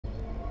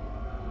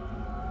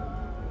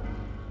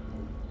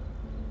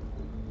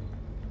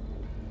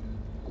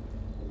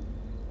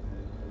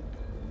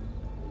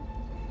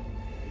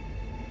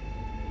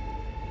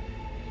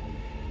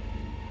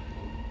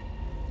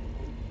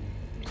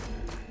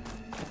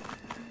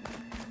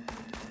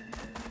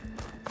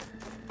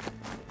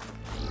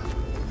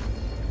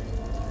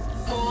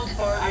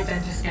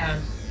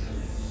Identiscan.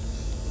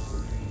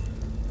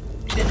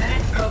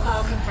 Genetic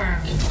profile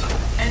confirmed.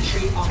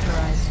 Entry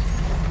authorized.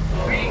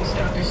 Greetings,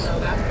 Dr.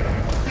 Soga.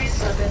 Please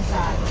step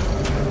inside.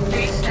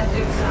 Please step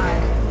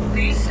inside.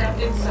 Please step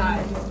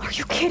inside. Are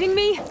you kidding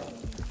me?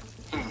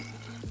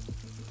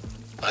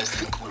 I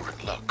think we're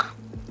in luck.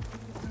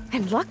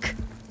 In luck?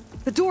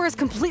 The door is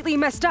completely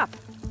messed up.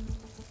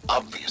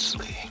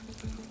 Obviously.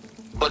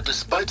 But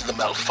despite the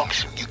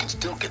malfunction, you can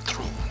still get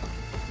through.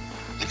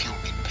 If you'll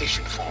be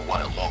patient for a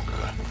while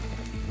longer.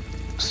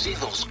 See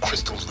those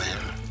crystals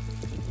there?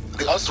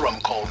 The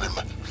Osram call them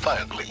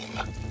fire gleam.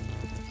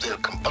 They're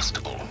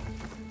combustible.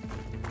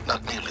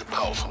 Not nearly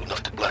powerful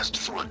enough to blast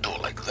through a door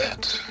like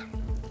that.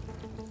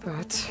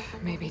 But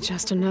maybe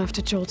just enough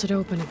to jolt it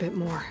open a bit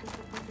more.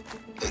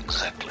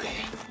 Exactly.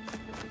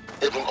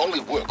 It will only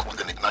work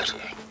with an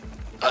igniter.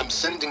 I'm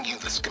sending you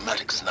the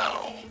schematics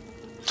now.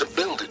 To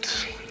build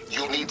it,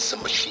 you'll need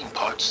some machine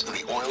parts and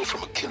the oil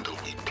from a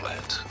kindleweed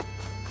plant.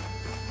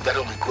 That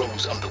only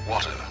grows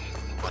underwater,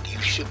 but you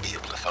should be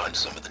able to find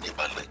some in the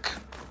nearby lake.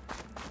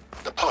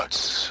 The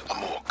parts are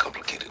more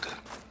complicated.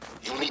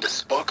 You'll need a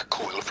spark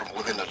coil from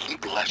within a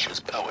Leap Lasher's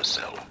power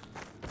cell.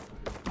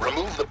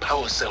 Remove the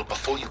power cell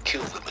before you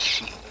kill the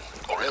machine,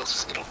 or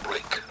else it'll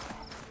break.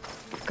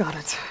 Got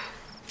it.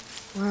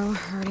 Well,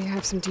 I already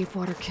have some deep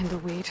water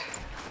kindleweed.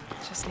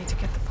 Just need to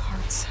get the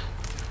parts.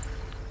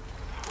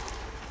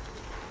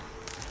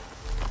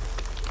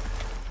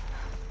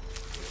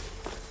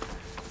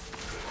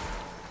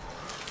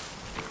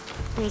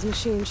 Those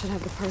machines should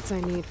have the parts I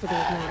need for the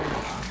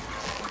igniter.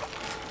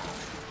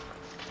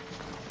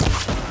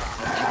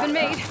 You've been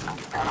made.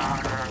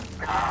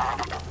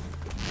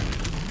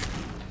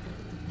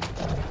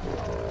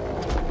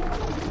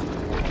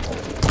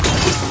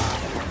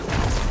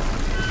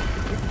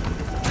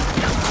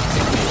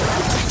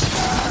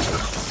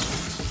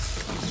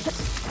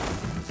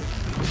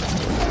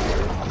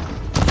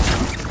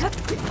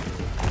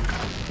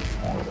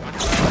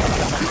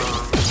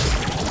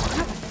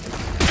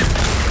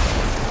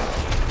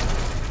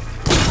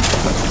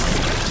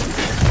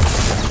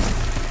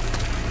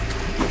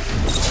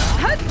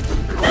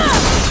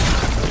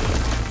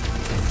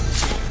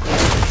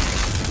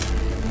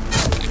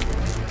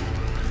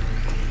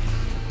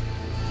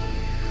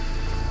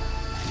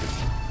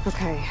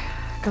 Okay,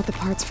 got the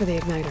parts for the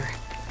igniter.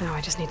 Now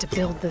I just need to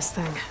build this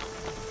thing.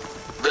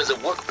 There's a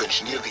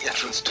workbench near the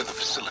entrance to the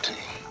facility.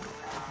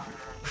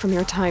 From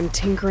your time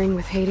tinkering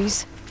with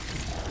Hades?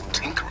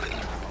 Tinkering?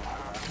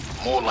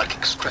 More like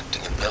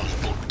extracting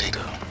invaluable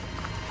data.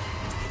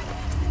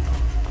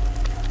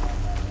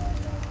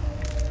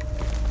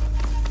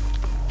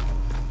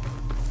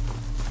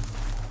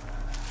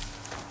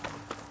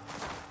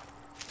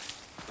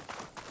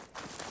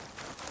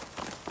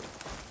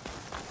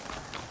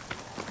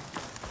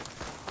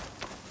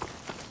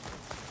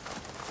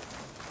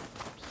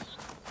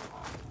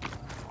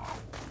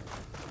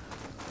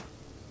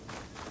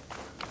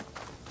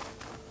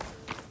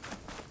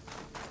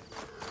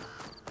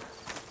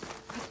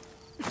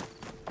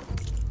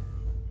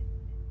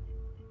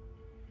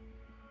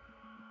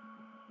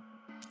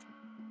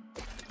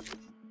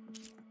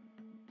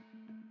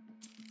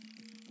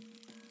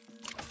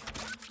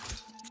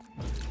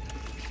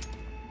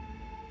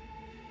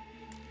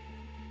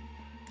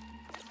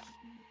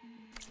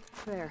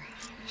 There.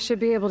 Should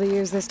be able to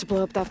use this to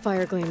blow up that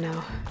fire gleam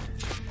now.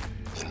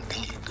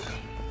 Indeed.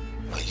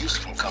 A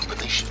useful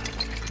combination.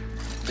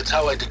 It's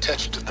how I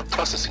detached the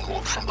processing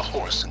orb from the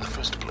horse in the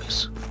first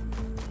place.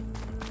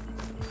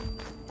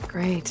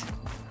 Great.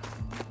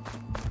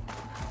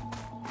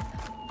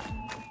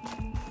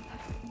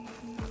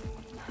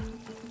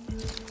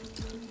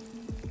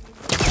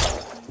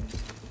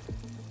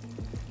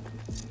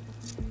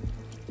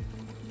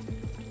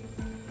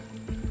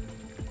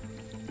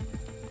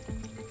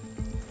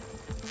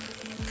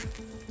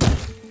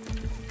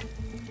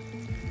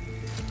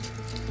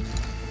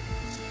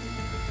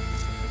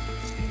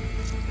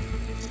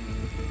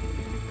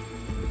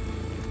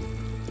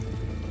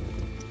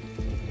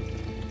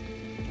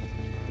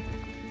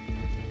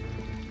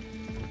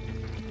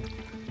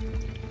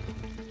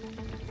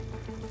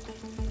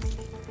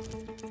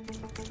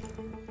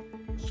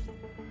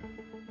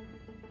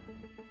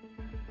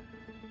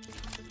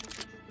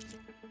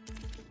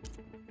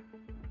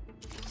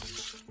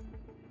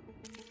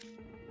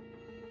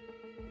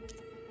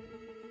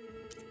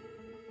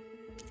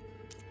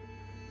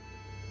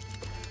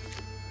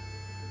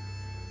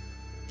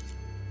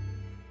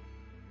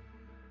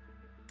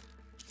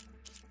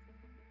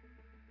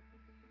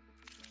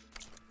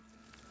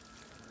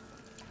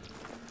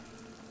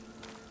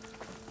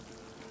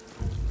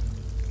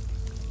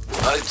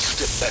 I'd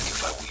step back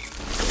if I were you.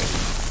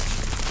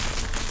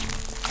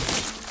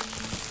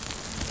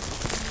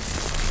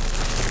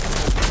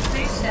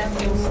 Please step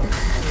inside.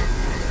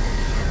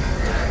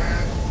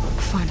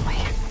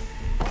 Finally.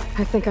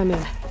 I think I'm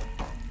in.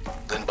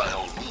 Then by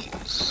all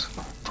means,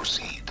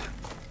 proceed.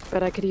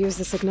 Bet I could use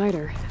this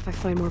igniter if I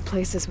find more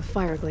places with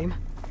fire gleam.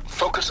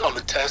 Focus on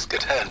the task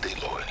at hand,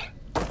 Aloy.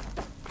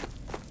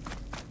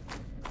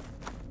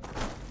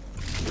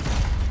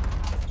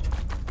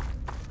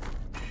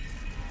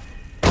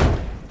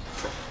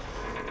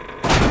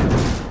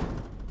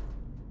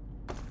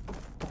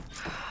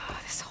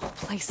 This whole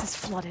place is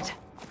flooded.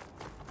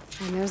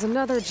 And there's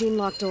another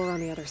gene-locked door on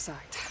the other side.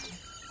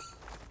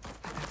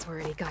 But that's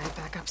where any Gaia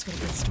backups would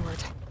have been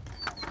stored.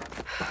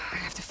 I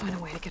have to find a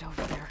way to get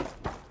over there.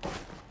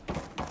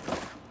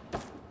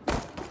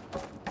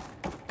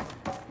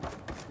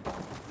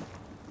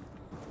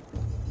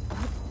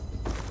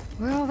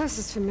 Well, this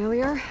is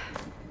familiar.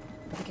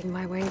 Making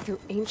my way through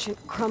ancient,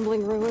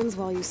 crumbling ruins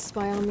while you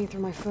spy on me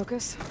through my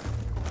focus.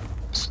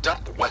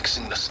 Stop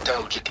waxing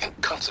nostalgic and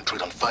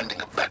concentrate on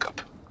finding a backup.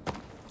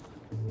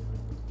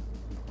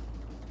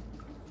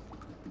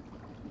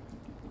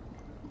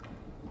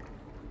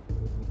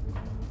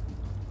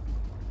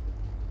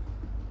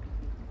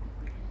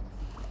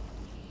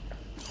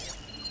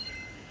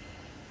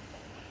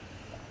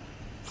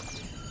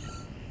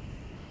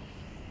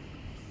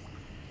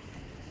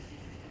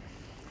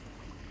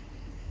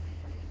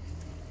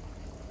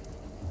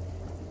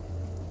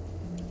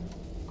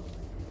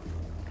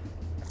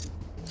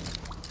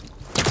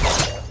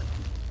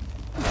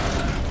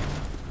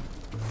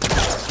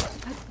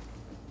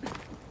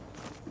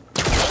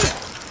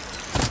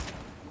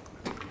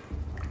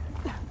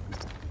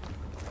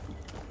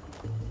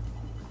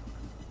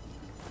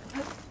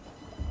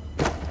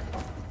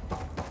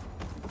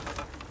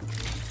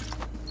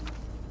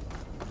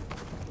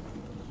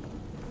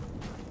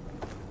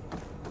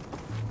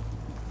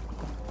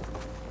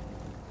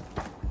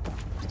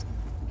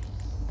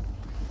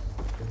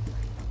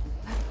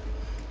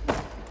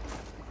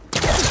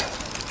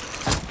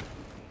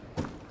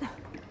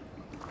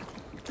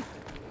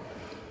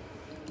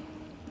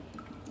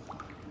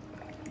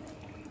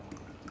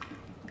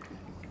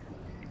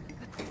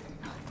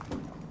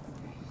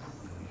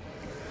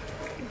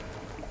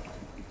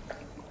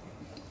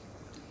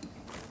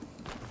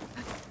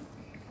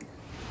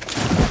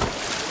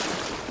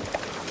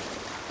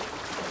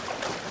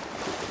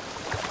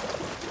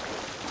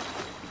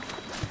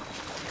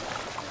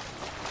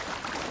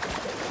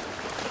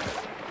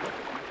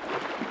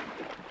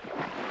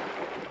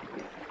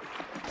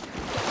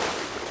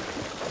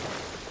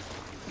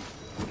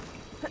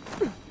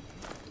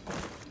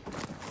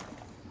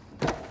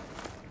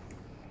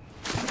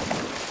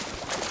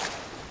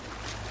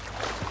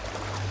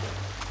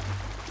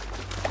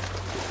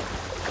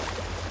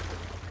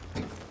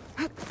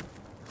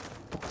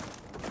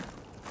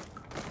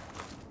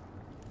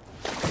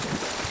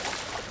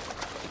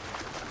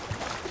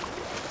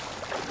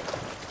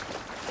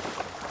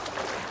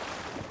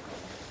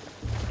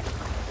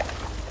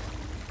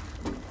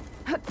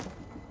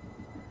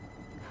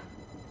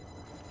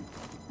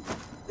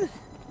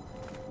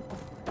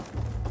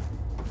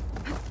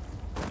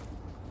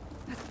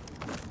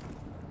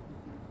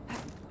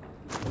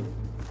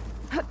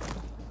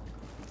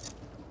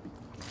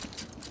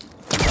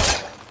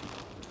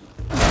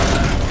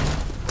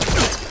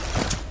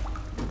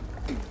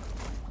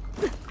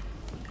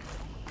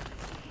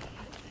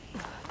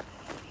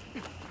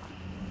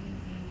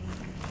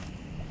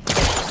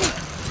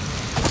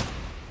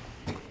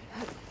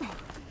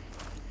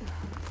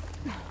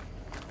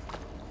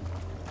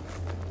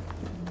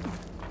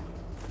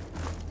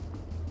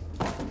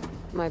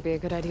 Might be a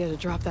good idea to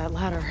drop that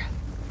ladder.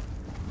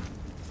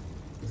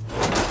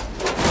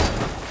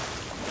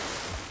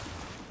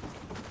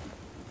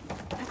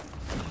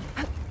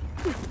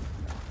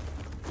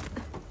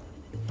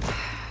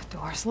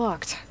 Door's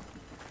locked.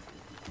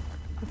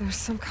 But there's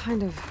some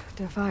kind of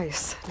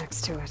device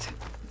next to it.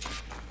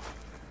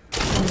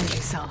 Energy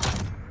cell.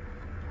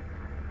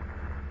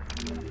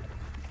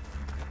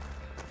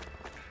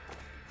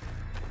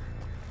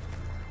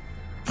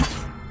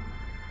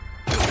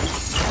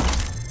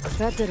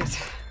 That did it.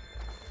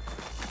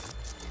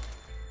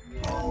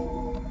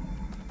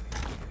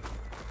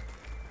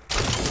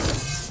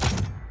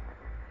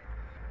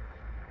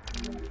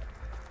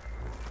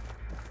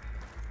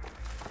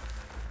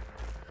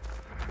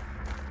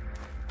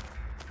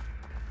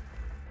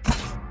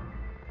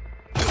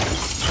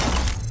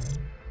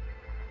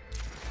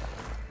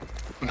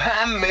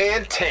 My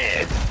man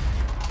Ted,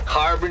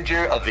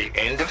 harbinger of the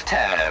end of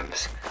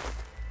times.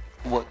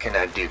 What can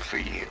I do for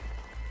you?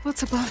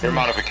 What's above Your me?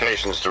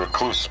 modifications to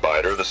Recluse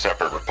Spider, the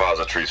separate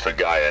repositories for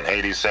Gaia and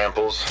Hades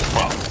samples,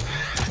 well,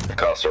 the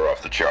costs are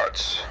off the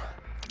charts.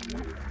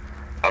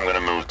 I'm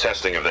gonna move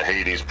testing of the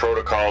Hades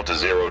protocol to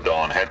Zero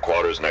Dawn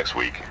headquarters next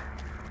week.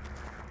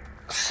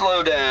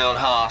 Slow down,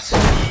 Hoss.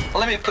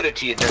 Let me put it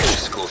to you dirty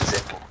school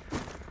simple.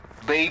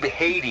 Baby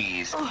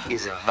Hades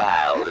is a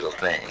vile little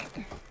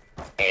thing.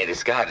 And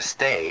it's gotta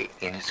stay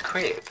in its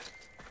crib.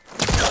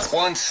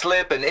 One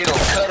slip and it'll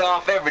cut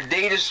off every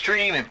data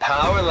stream and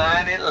power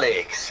line it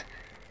licks.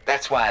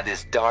 That's why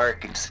this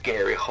dark and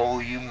scary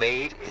hole you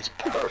made is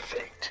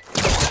perfect.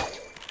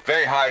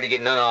 Very hard to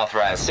get an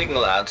unauthorized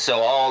signal out, so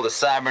all the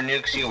cyber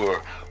nukes you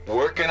were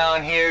working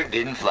on here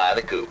didn't fly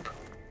the coop.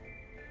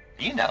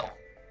 You know,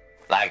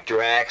 like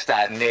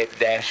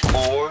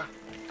Drax.net-4.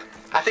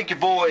 I think your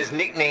boys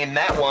nicknamed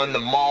that one the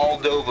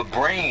Moldova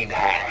Brain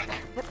Hack.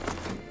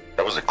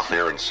 That was a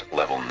clearance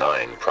level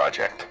 9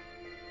 project.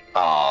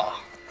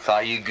 Aw,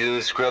 thought you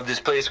goons scrubbed this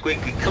place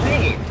squeaky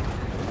clean.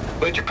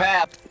 But your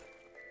pal...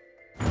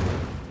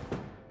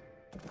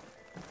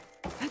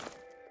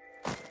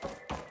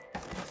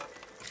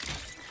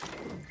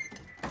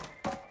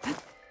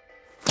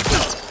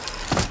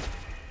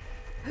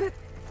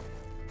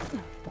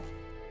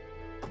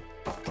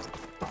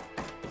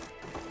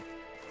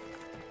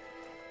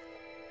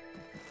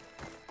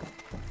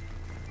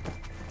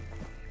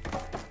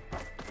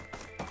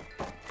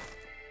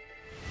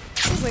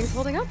 Wings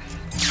holding up?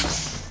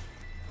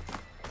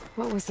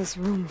 What was this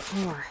room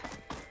for?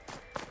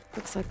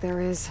 Looks like there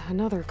is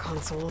another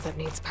console that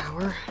needs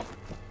power.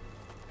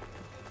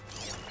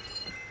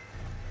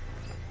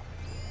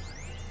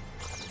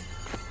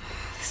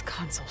 This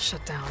console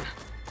shut down.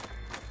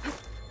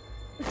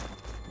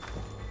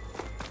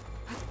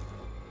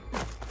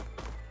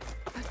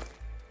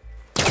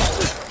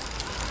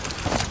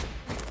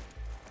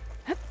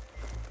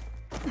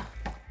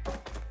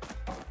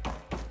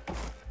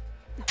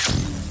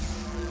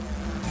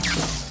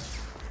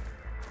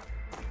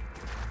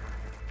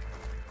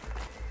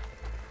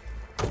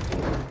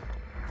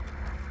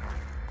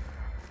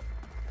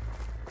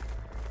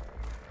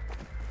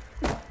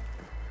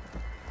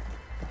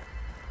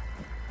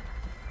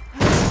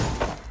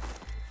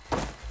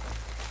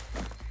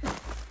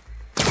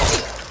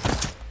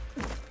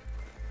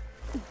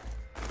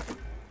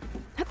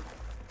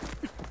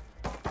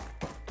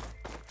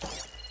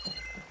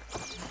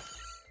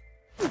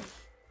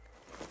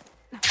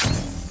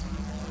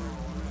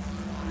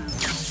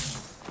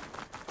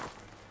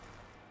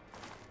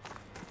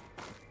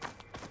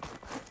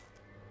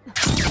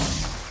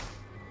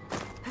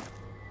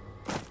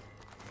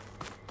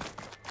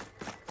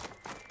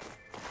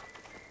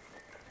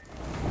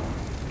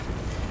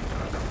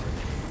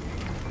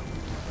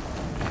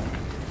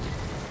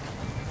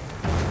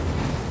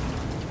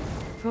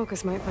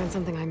 Focus might find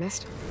something I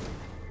missed.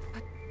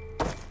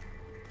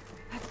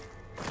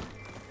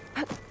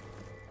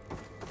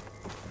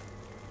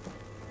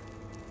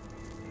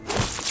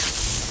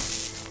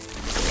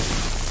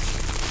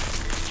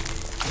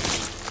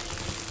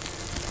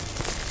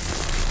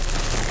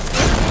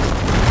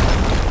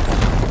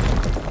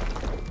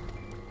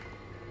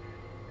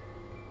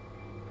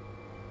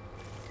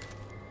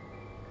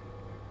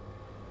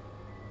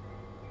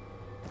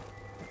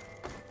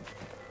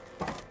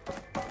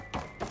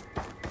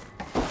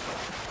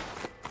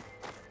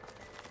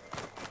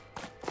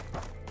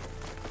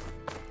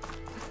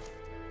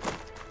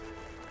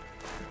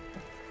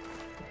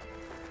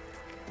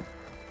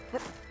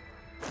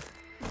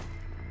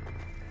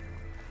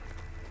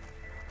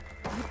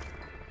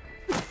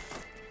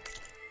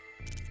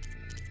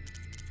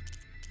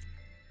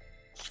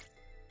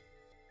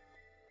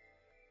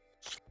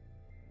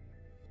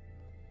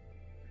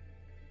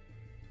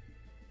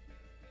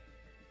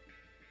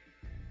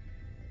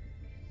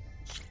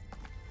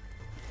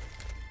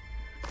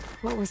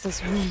 What was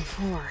this room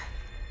for?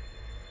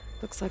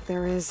 Looks like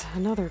there is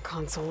another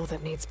console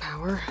that needs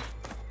power.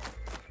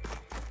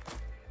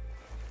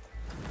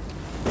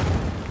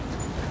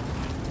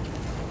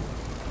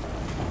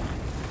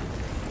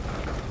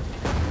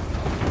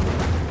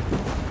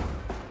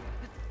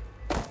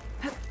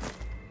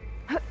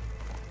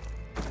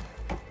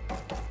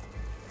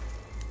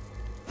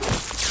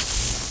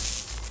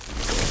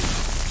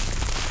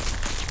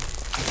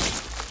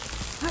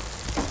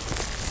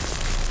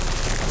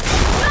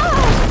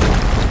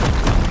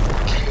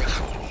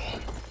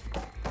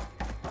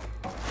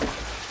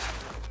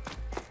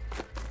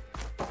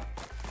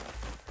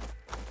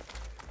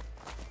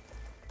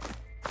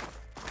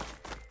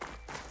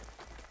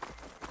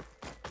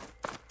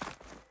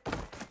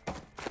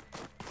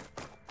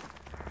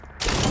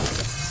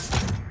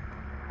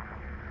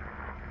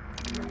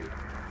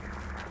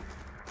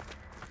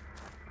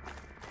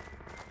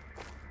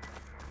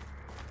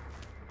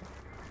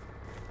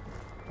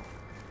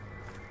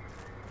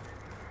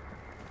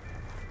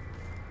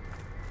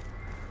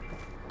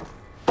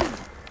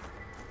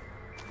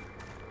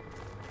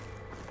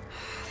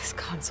 This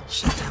console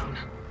shut down.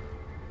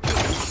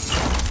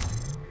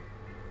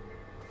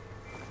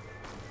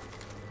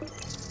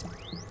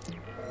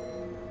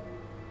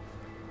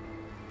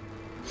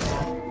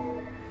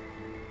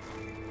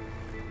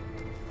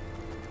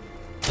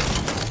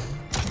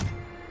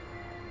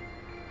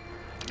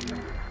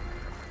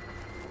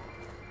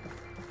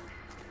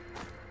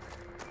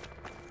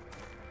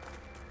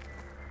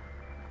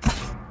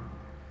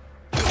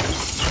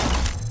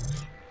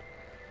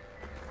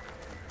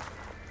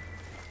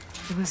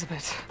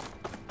 Elizabeth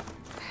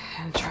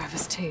and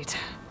Travis Tate.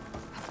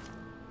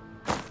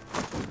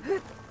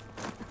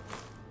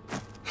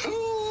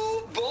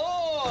 Ooh,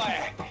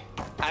 boy!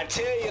 I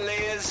tell you,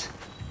 Liz,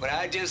 what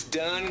I just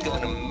done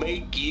gonna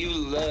make you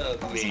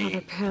love There's another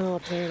me. panel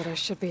up there that I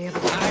should be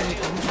able to I climb.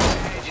 just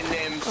imagine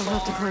them I'll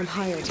have to climb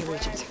stars higher to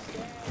reach it.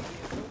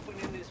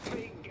 opening this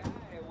big guy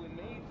we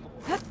made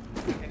for it.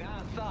 And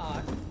I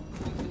thought,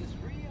 what this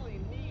really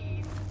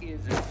needs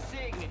is a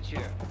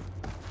signature.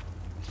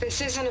 This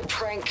isn't a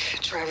prank,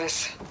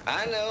 Travis.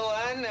 I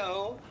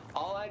know.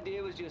 All I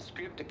did was just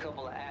script a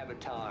couple of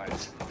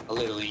avatars. A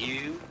little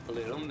you, a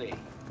little me.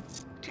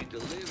 To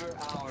deliver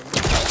our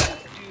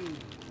dude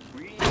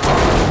really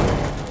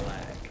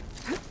black.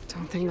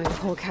 Don't think my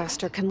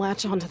polecaster can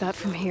latch onto that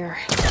from here.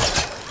 I'm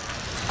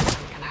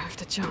gonna have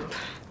to jump.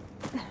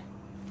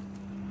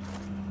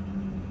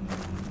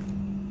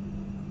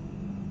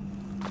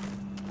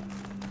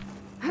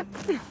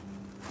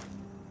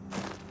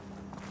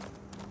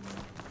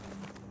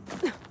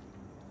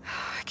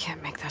 I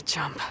can't make that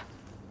jump.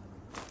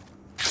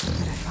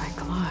 But if I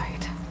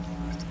glide.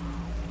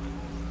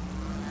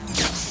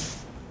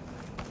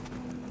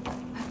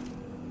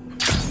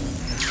 I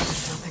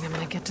don't think I'm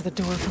gonna get to the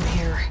door from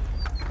here.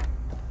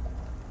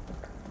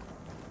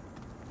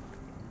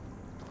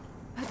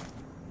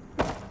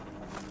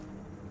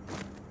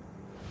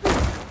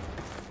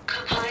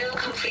 Compile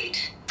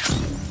complete.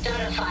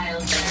 Data file,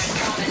 Baron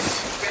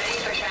Promise, ready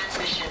for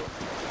transmission.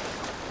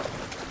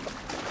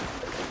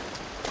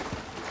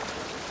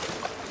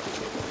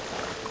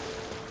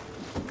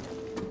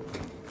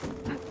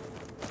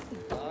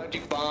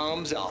 Logic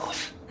bombs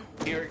off.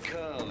 Here it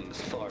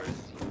comes, Forrest.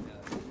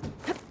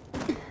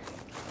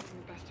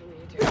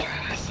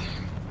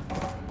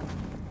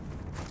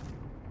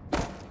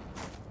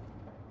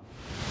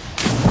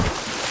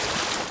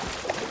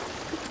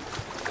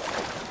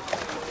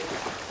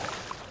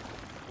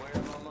 Where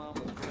my mom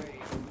was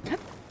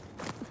raised.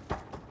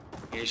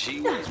 Yeah,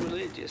 she was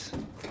religious.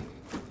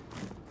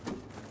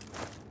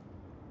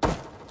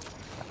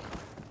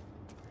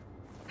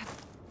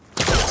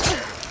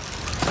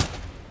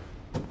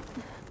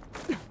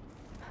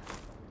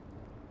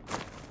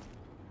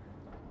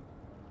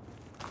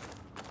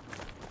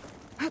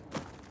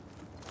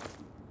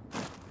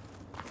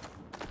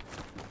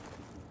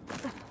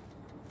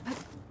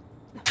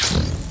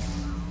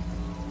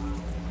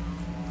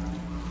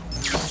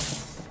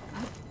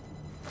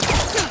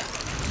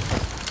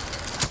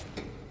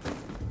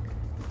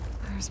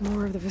 There's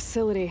more of the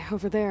facility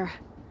over there.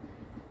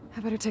 I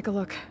better take a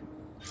look.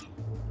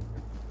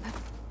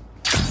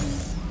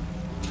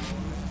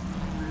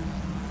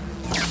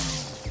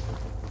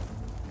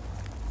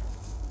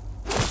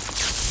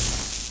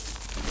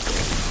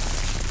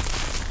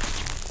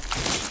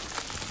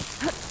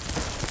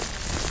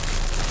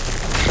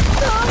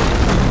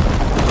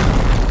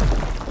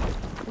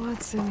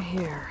 What's in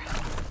here?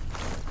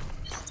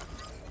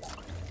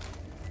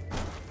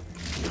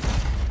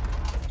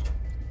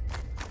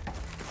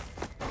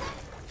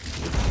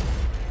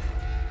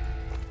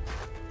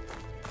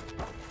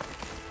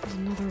 There's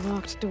another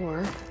locked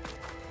door.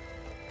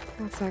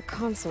 What's that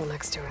console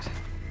next to it?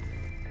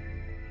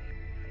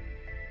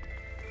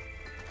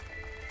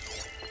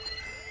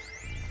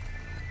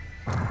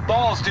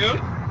 Balls, dude.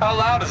 How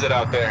loud is it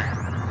out there?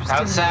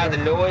 Outside the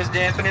noise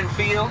dampening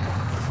field?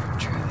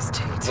 Travis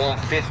Tate.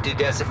 150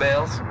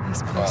 decibels?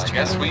 This place Well, I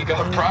guess we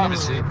got Trevor,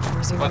 privacy.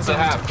 Where's What's the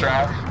hap,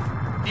 Trav?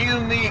 You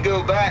and me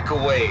go back a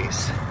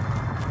ways.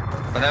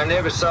 But I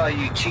never saw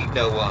you cheat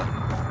no one.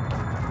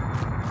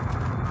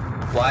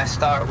 Why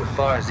start with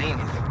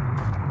Farzini?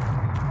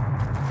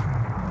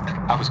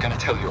 I was gonna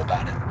tell you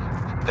about it.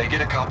 They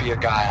get a copy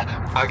of Gaia,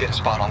 I get a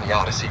spot on the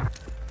Odyssey.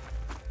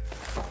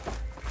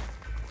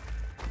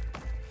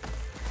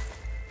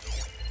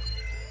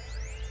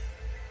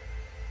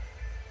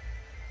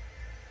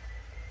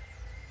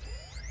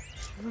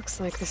 Looks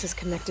like this is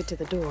connected to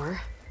the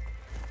door.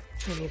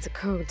 It needs a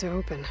code to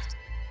open.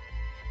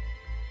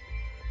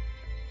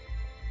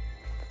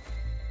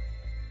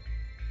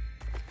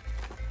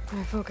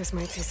 My focus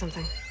might see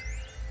something.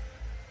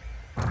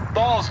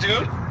 Balls,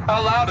 dude.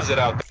 How loud is it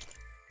out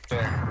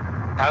there?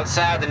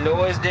 Outside the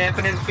noise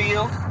dampening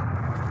field?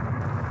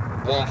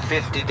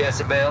 150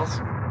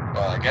 decibels?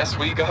 Well, I guess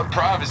we got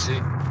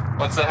privacy.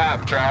 What's the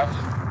hap, Trav?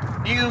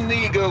 You and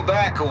me go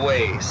back a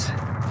ways.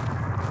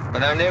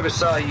 But I never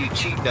saw you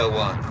cheat no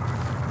one.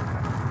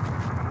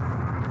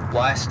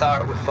 Why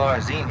start with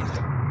Farzini?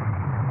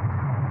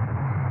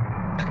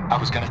 I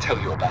was gonna tell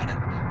you about it.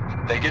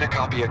 They get a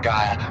copy of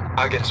Gaia,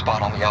 I get a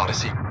spot on the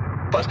Odyssey.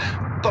 But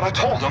I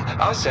told them,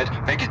 I said,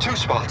 make it 2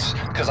 spots,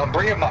 because I'm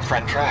bringing my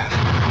friend Trav.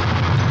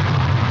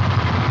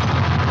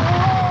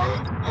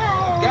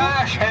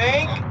 Gosh,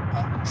 Hank.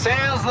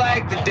 Sounds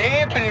like the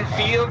dampening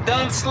field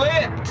done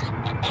slipped.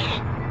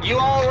 You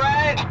all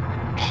right?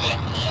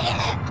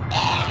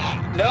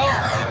 No,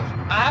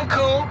 I'm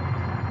cool.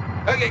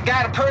 Okay,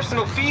 got a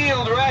personal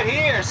field right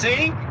here,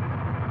 see?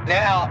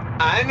 Now,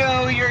 I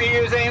know your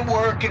ears ain't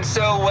working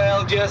so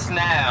well just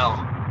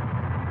now.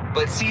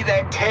 But see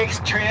that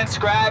text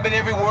transcribing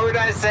every word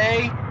I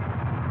say?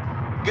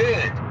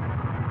 Good.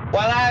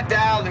 While I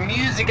dial the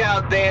music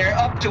out there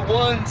up to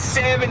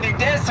 170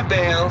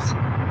 decibels,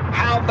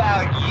 how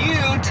about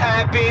you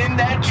type in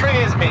that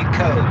transmit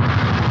code?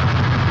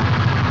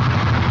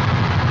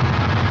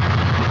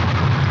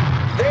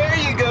 There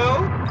you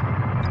go.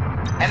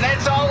 And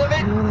that's all of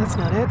it? No, that's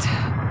not it.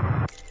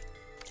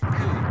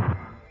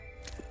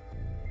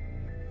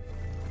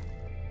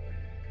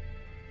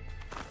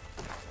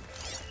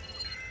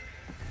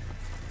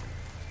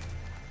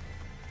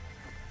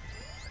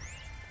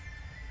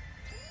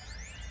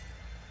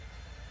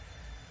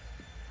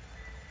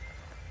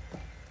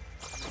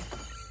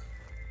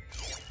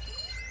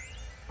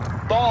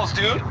 Balls,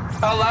 dude.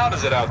 How loud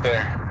is it out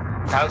there?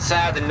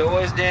 Outside the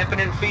noise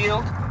dampening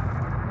field?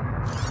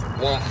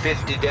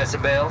 150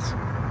 decibels?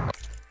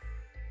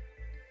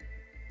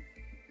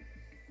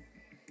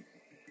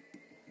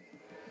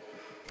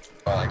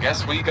 Well, I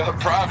guess we got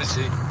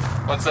privacy.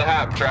 What's the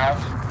hap, Trav?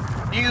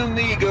 You and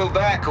me go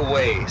back a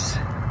ways.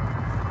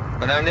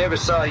 But I never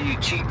saw you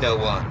cheat no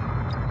one.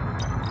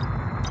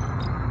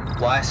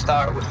 Why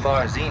start with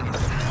Farzini?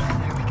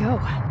 There we go.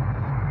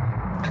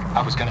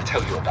 I was gonna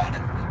tell you about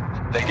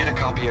it. They get a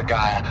copy of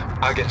Gaia,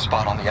 I get a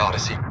spot on the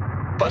Odyssey.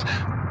 But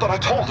I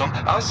told them,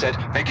 I said,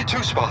 make it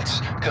 2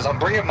 spots, because I'm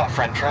bringing my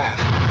friend Trav.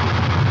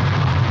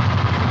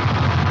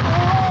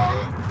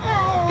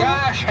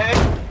 Gosh,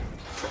 hey!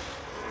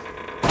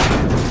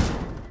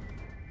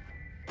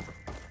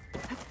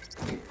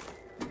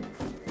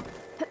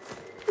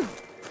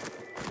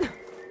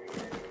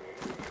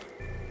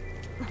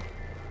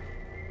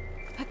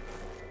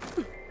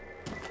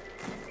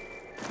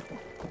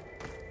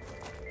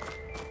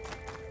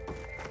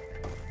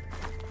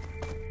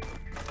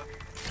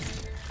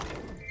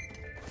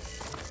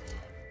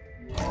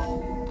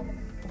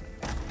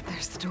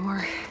 There's the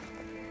door.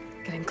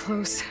 Getting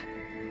close.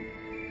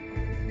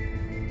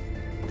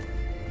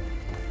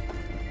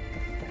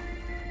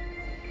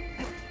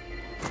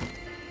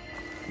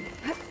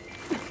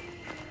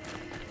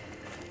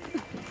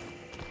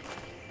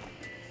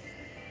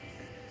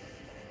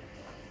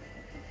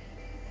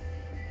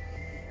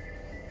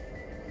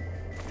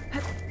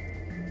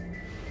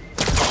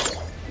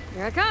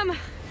 Here I come.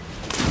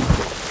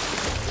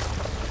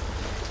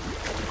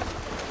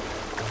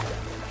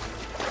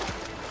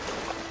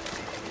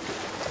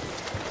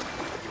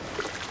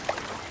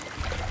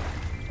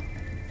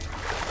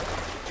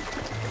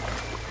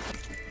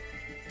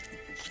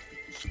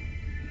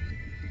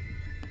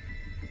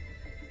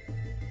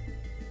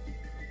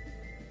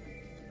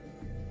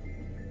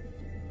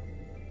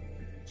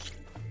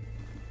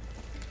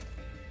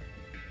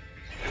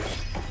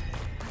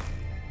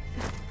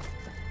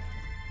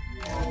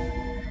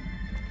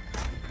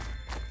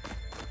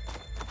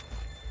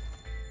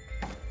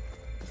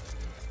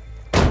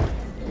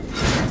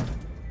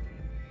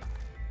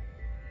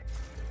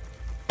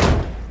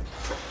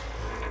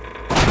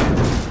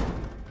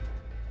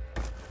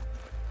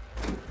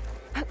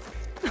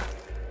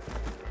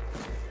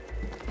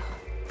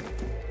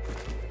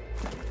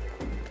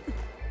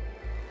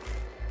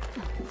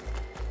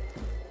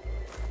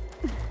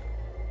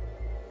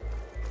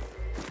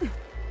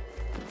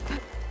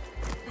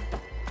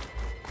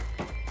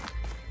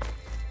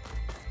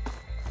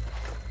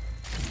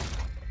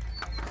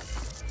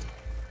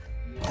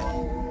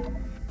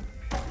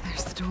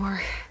 There's the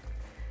door.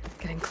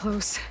 Getting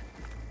close.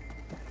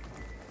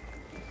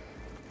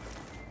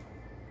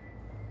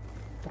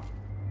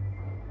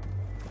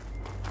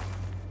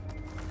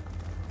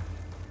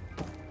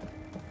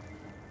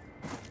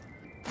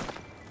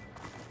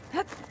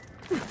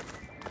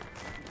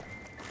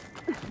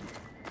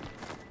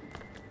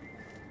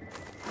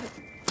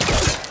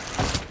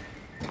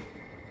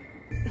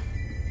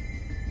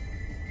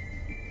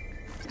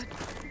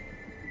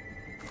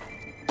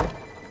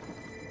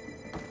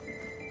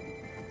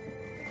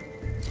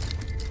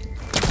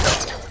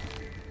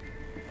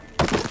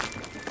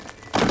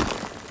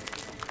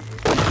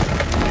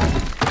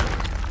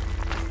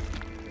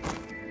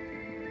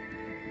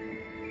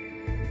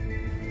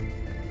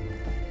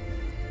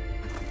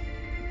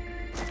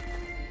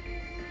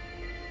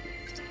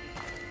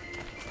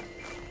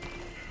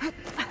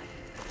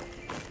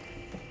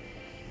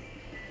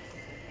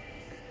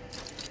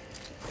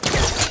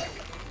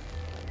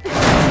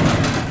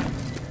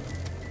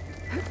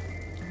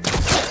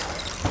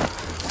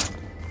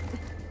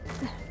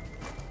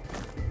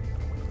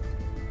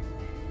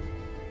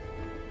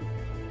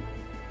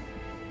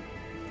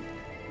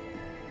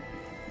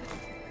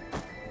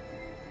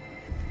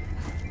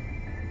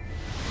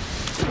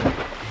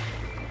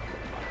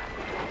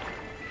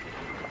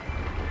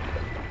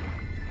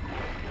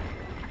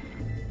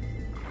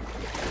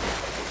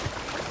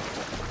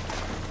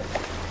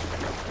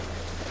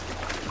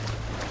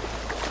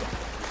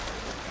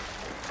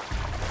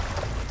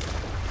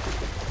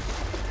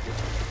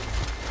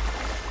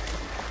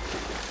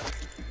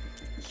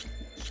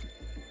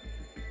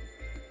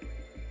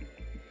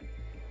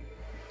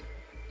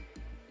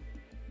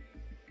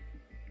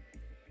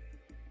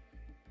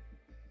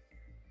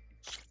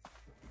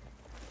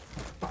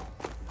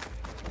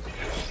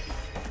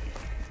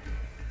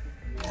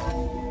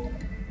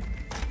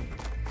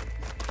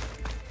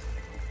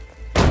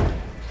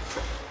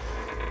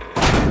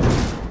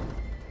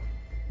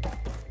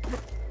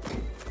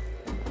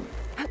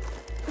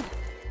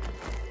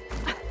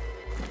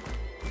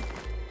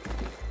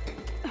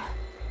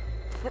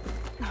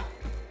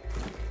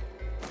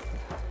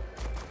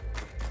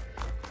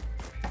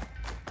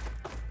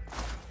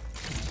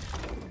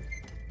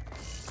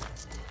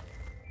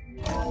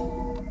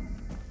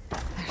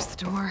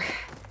 Door.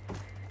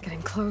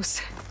 Getting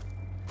close.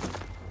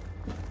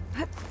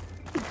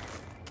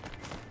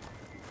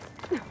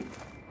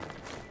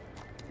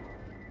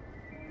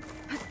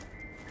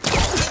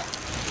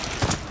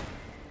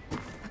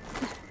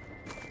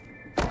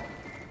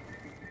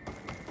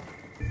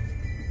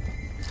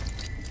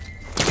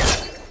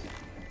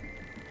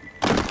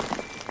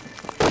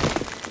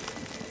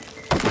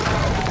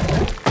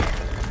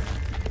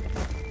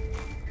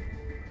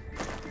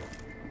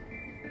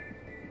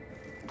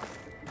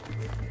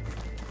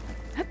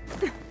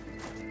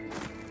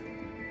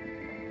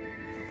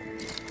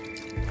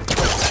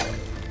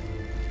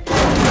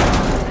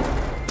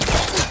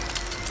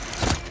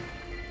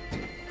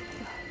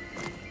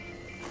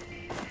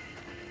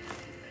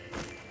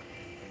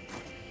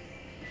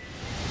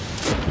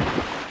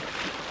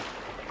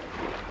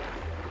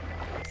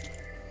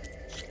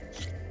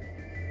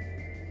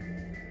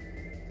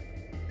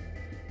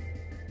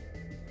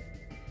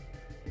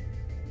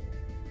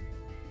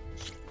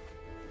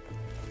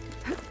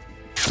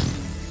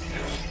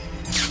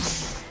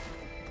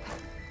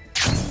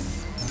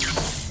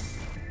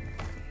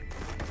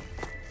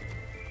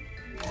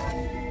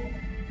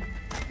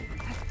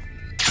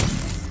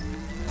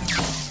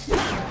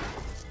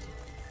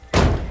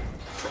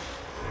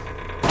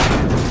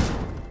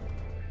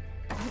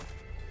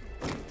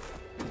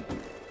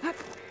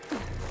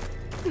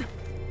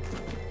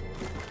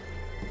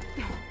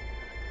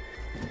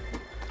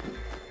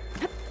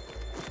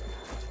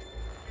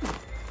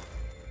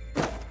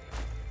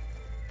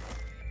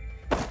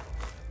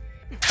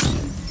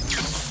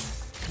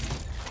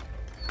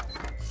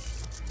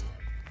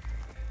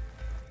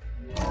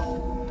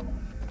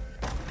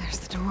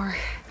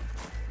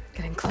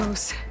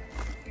 close.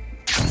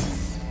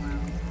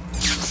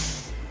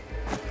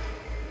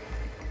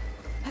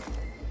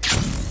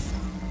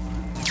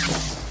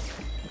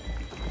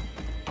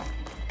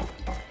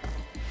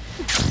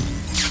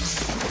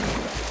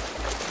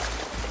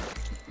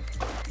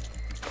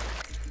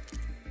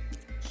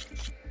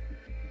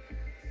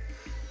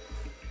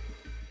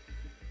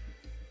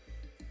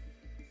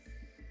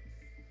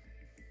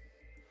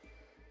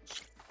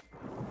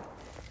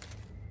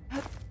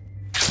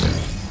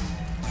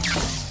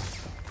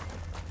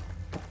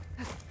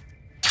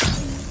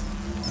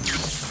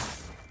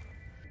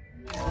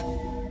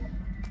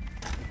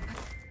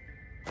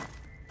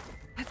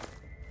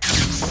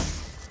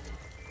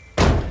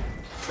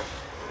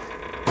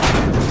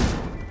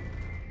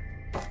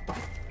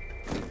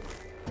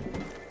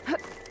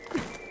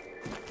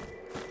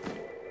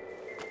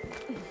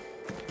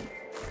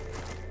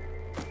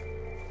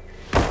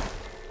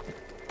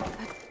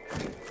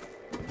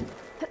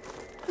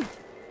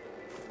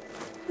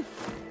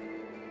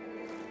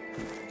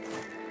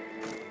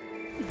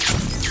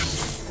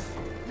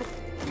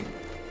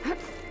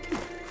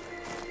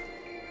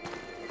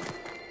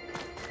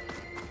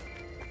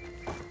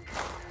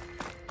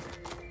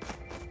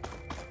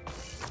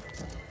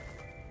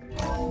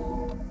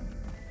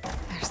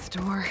 There's the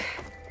door.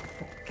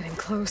 Getting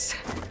close.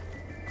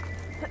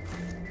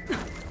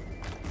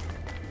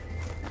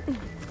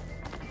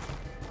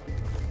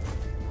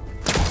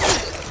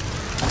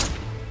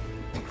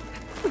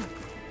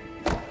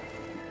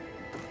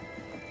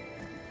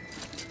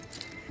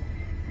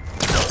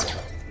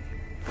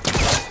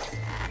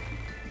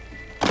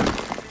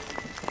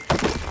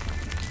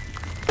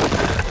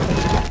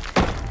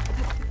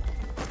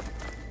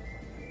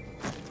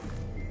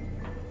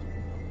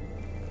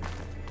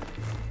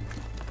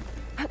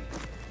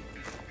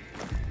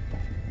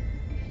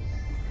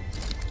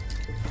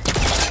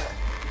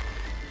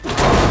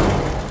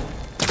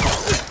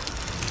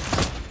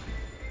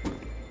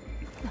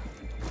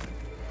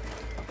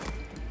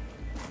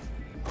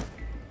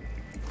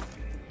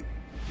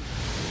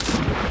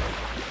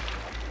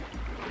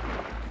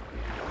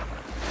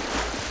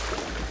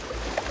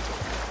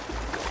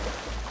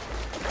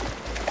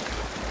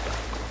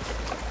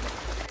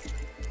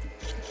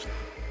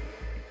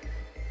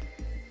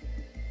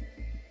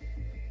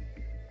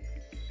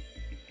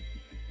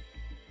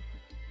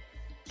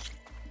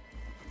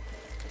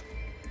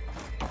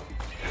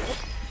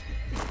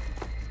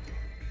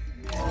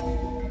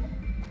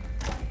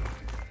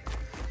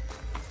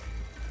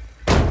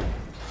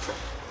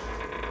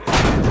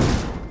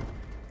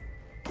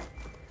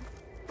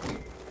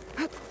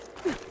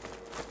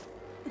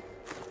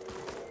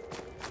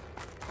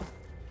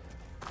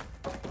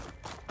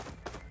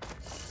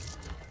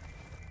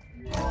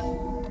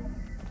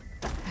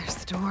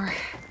 Door.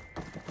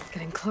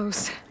 Getting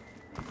close.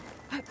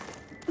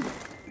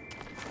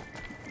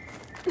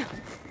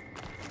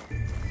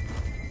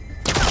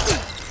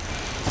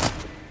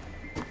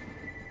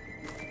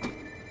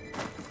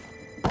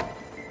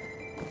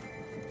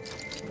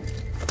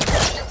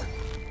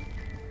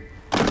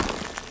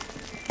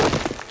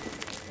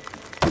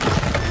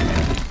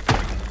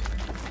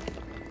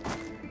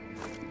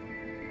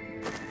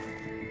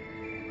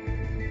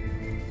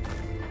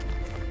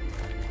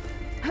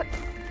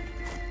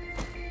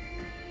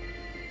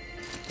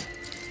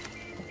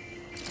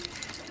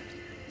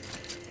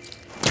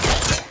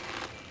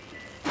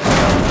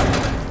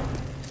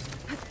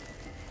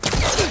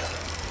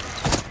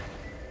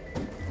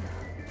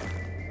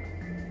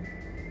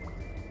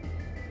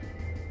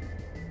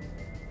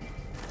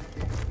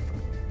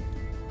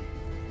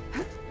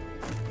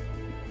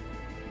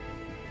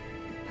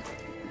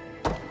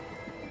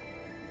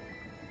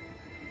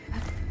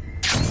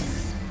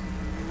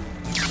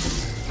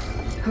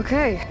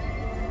 Okay.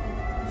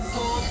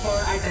 Hold for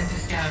identity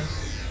scan.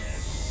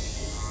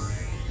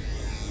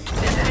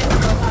 Incident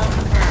profile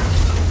confirmed.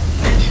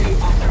 Entry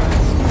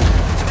authorized.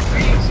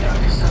 Greetings,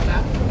 Dr. Soda.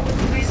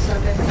 Please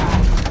step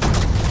inside.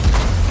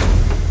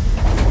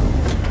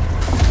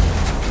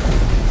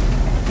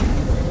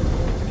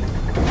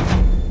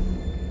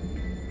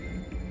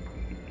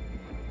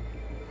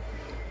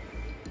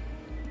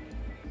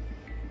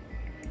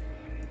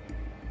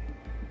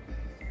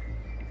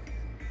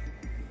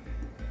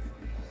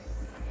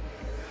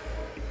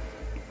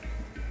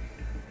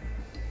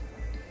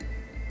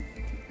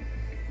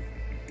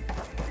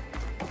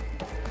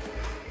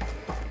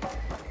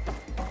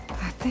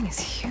 That thing is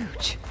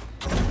huge.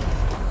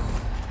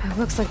 It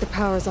looks like the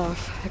power's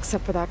off,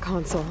 except for that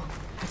console.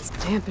 It's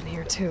damp in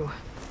here, too.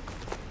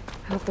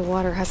 I hope the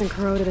water hasn't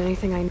corroded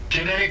anything I...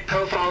 Genetic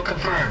profile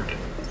confirmed.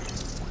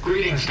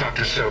 Greetings,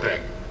 Dr. Sobek.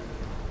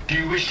 Do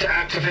you wish to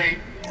activate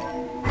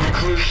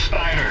Recluse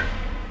Spider?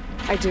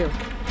 I do.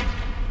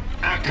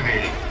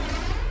 Activating.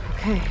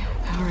 Okay,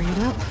 powering it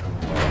up.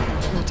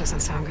 That doesn't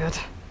sound good.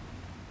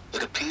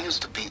 It appears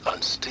to be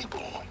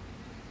unstable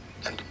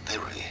and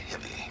very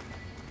heavy.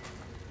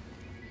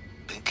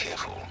 Be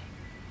careful.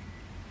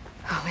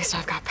 At least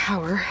I've got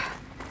power.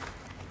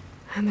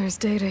 And there's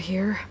data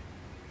here.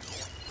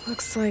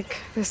 Looks like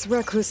this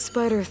recluse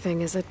spider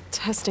thing is a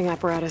testing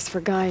apparatus for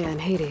Gaia and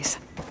Hades.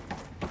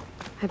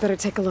 I better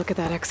take a look at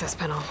that access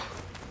panel.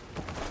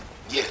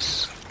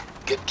 Yes,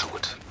 get to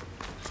it.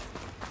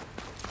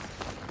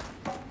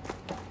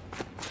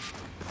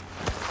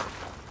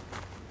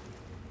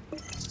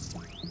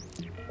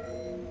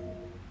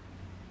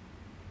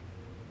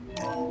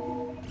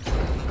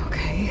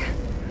 Okay.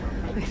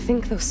 I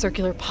think those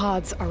circular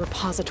pods are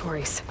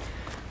repositories.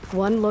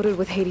 One loaded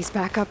with Hades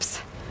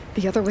backups,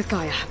 the other with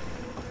Gaia.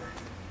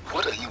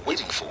 What are you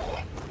waiting for?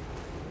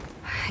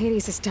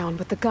 Hades is down,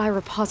 but the Gaia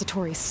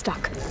repository is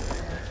stuck.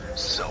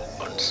 So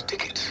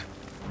unstick it.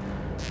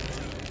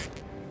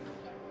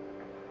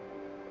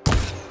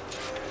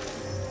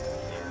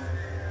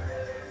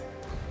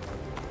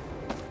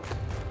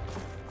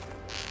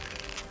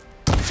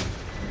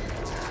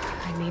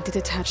 I need to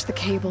detach the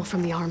cable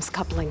from the arms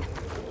coupling.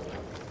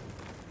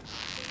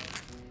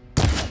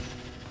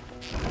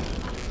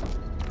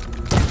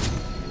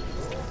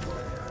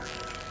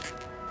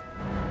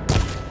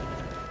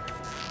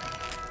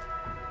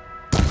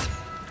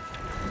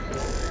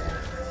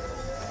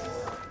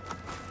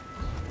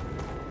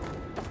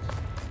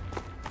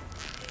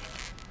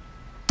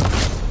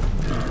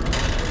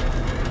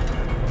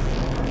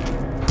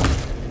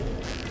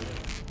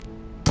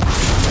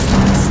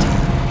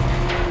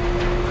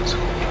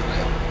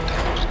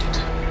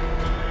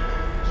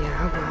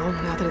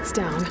 It's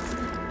down.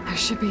 I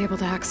should be able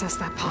to access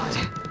that pod.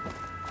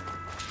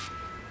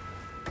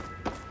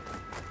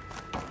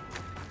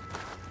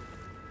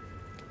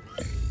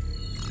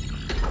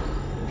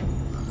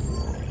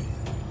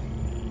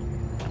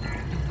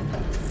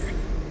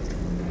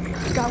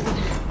 Got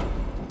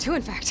one. Two,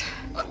 in fact.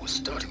 I was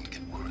starting to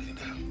get worried.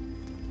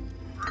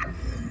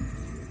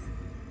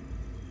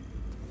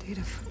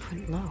 Data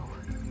footprint low.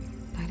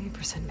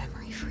 98%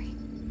 memory free.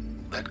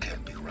 That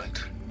can't be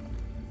right.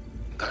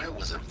 Gaia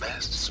was a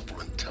vast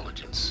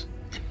superintelligence.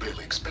 We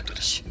barely expected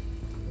it. Shh.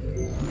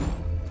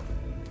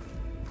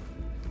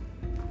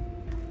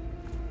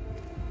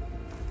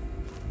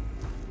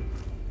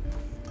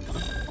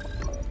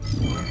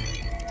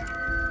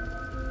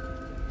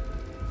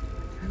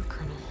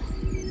 Kernel.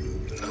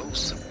 No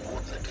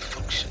subordinate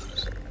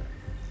functions.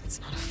 It's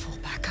not a full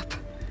backup.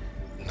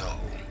 No.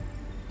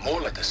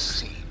 More like a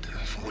seed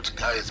from which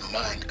Gaia's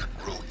mind could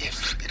grow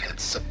if it had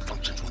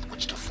subfunctions with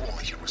which to form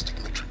a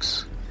heuristic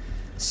matrix.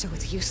 So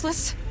it's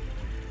useless?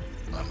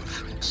 I'm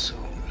afraid so.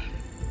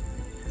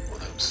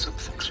 Without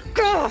subfunction.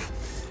 Ugh!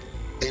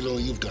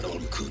 Aloy, you've done all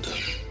you could.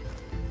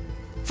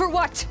 For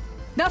what?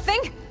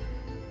 Nothing?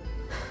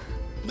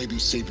 Maybe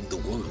saving the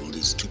world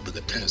is too big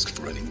a task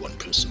for any one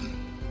person.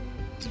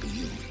 Even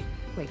you.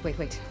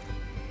 Wait.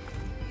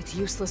 It's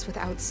useless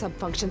without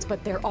subfunctions,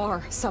 but there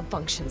are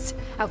subfunctions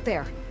out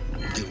there.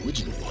 The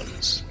original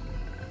ones.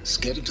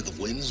 Scattered to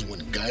the winds when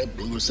Gaia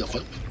blew herself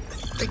up?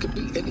 They could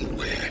be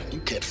anywhere. You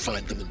can't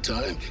find them in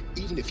time.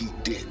 Even if you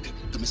did,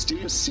 the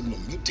mysterious signal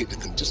mutated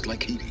them just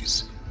like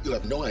Hades. You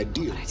have no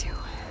idea. What I do.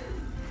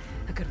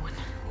 A good one.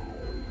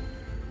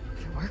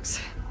 If it works.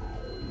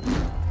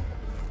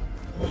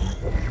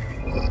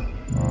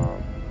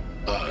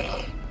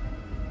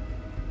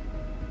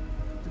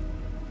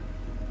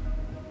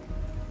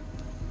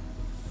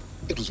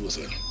 It was with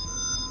her.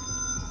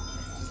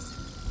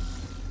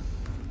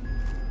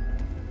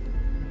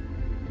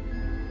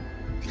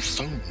 You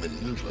found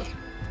Minerva,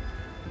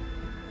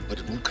 but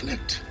it won't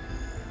connect.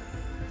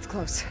 It's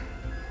close.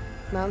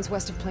 Mountains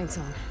west of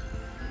Plainsong.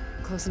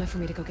 Close enough for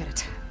me to go get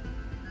it.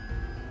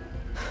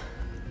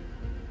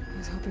 I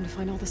was hoping to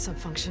find all the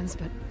subfunctions,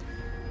 but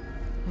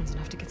one's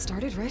enough to get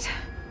started, right?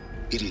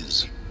 It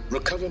is.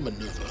 Recover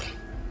Minerva.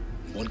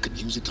 One could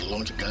use it to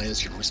launch Gaia's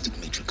heuristic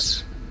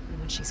matrix. And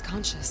when she's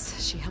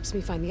conscious, she helps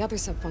me find the other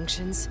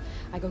subfunctions.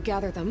 I go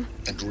gather them.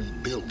 And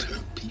rebuild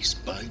her piece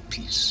by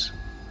piece.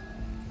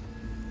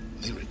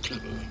 Very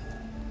clever.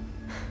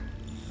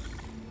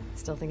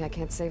 Still think I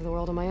can't save the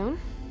world on my own?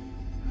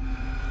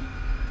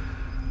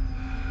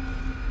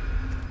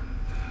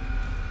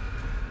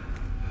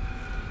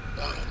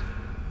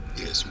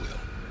 Yes, well.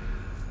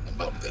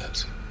 About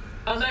that.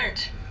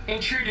 Alert!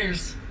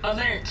 Intruders!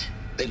 Alert!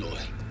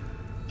 Aloy,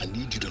 I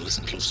need you to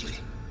listen closely.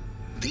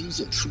 These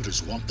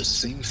intruders want the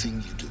same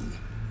thing you do.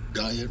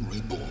 Gaia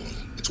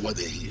reborn. It's why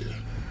they're here.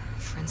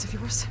 Friends of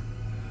yours?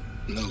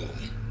 No.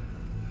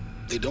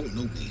 They don't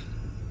know me.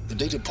 The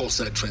data pulse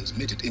I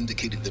transmitted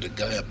indicated that a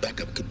Gaia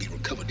backup could be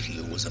recovered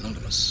here was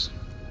anonymous.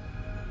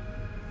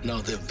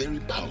 Now, they're very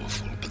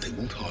powerful, but they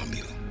won't harm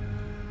you.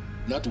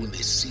 Not when they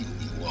see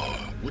who you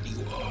are, what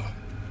you are.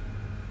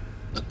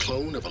 A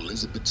clone of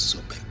Elizabeth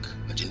Sobek,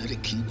 a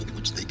genetic key with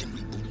which they can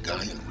reboot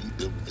Gaia and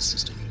rebuild the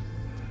system.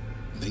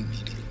 They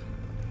need you.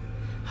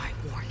 I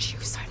warned you,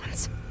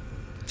 Silence.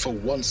 For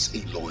once,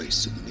 Aloy,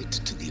 submit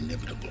to the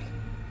inevitable.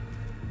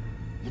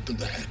 Open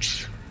the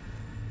hatch.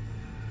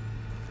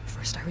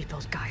 First I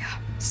rebuild Gaia,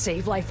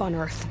 save life on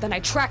Earth, then I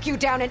track you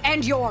down and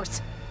end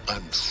yours!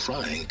 I'm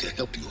trying to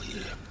help you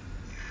here.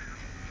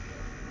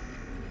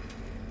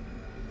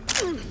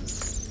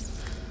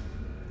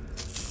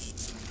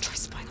 Try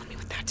spying on me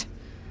with that.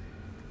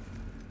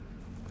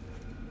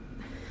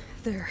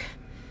 There.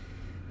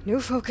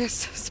 New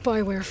focus,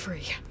 spyware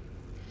free.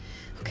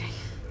 Okay.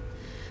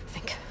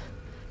 Think.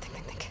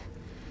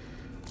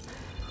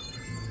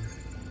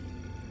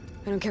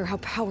 I don't care how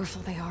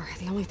powerful they are.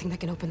 The only thing that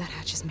can open that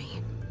hatch is me.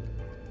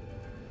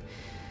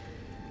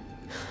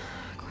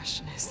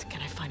 Question is,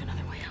 can I find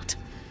another way out?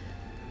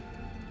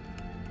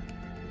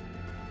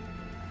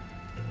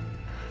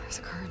 There's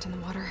a current in the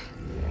water.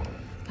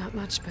 Not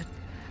much, but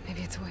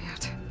maybe it's a way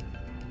out.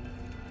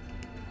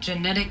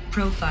 Genetic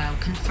profile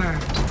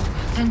confirmed.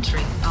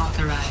 Entry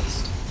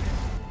authorized.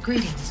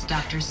 Greetings,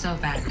 Dr.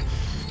 Sobek.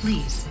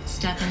 Please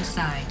step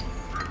inside.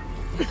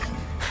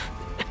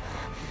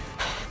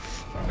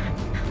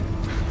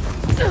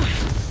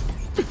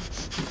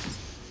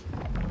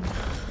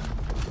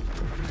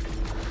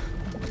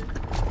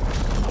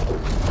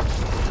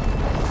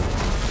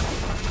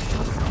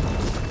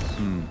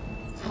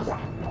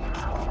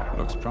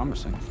 Looks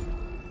promising.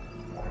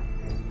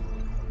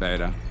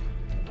 Beta.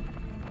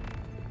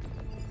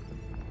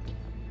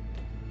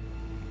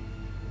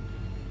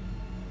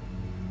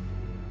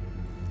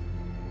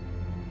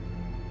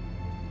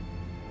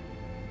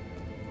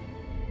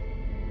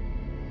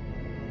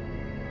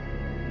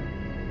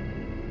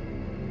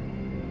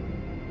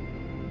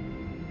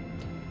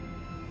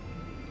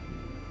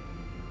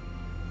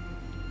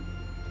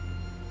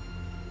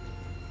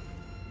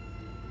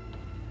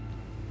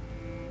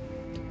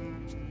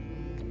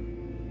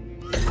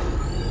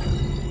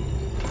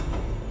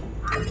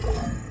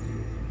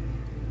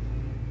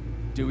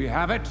 Do we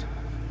have it?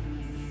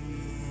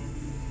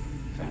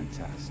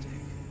 Fantastic.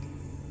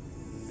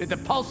 Did the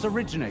pulse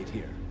originate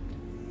here?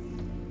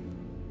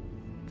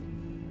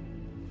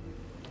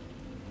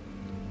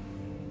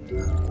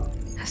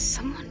 Has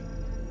someone...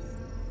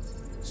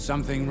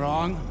 Something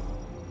wrong?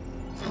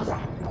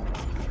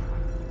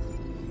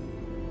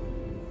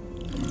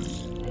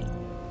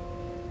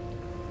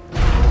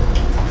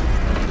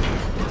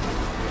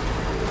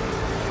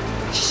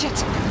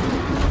 Shit!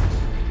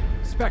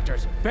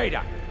 Spectres,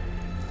 Beta!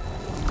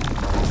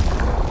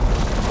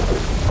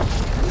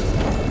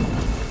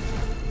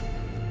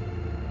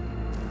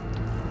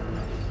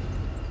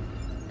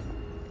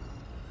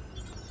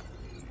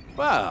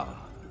 Well,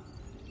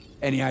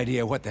 any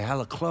idea what the hell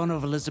a clone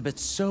of Elizabeth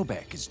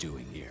Sobek is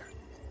doing here?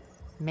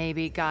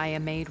 Maybe Gaia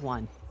made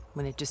one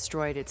when it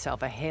destroyed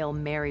itself, a Hail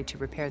Mary to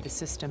repair the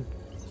system.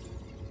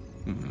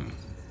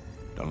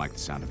 Don't like the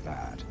sound of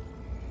that.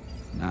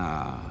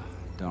 Nah,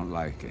 don't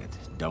like it.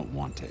 Don't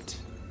want it.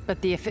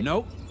 But the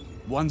Nope.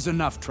 One's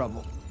enough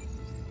trouble.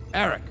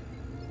 Eric.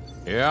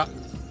 Yeah?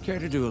 Care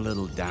to do a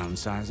little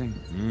downsizing?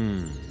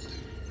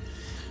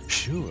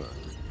 Sure.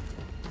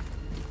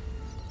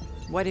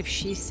 What if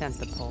she sent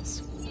the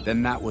pulse?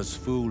 Then that was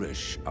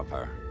foolish of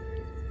her.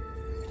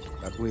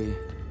 But we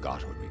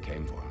got what we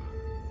came for.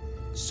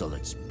 So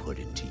let's put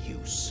it to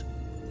use.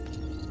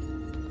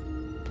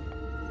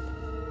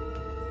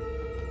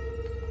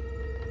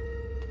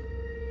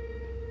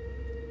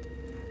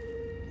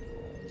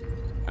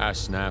 I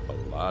snap a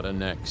lot of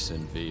necks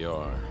in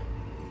VR.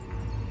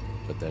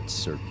 But that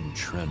certain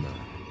tremor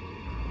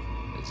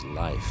as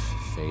life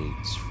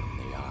fades from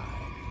the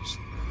eyes.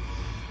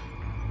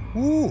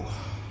 Ooh,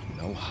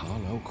 no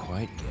hollow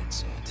quite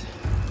gets it.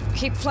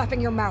 Keep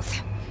flapping your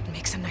mouth. It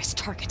makes a nice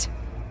target.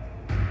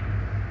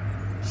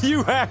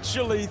 You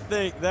actually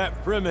think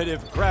that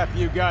primitive crap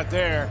you got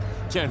there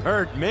can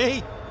hurt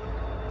me?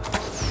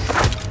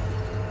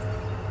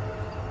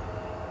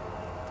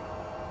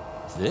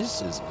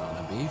 This is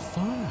gonna be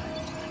fun.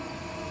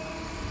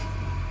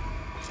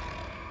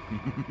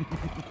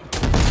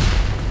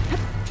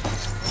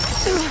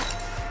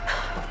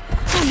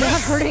 I'm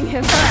not hurting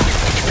him. I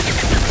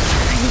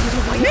need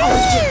a way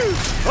out.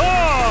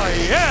 Oh,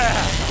 yeah!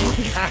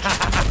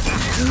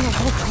 Turn the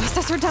whole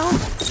processor down?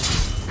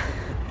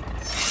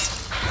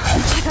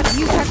 I gotta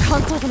use that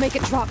console to make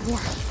it drop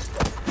more.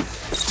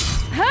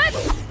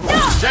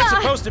 Is that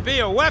supposed to be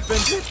a weapon?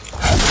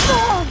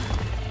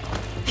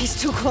 He's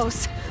too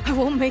close. I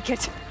won't make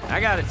it. I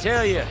gotta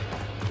tell you,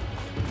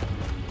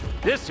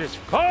 this is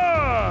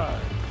fun!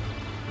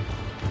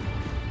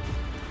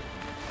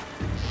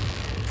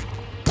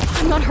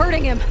 I'm not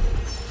hurting him.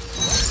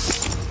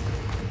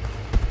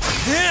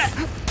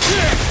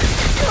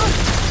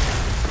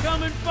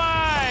 Come and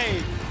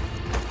fight!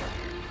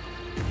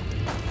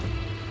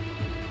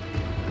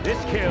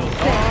 This kill's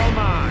all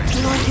mine.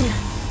 Now I can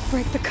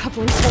break the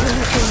couplings holding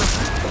the camera.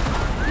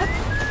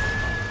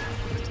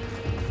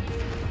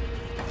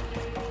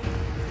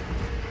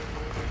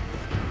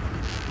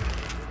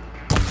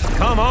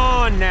 Come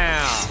on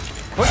now!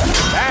 Put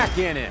your back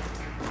in it!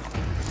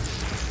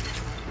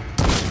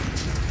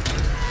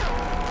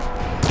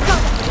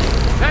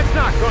 That's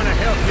not gonna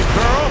help you,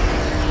 girl!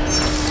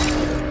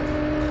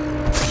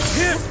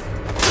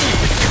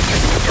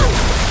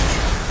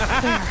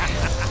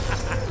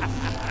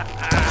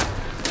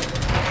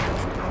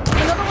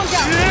 Another one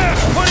down! Yeah,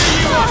 what are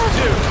you up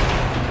to?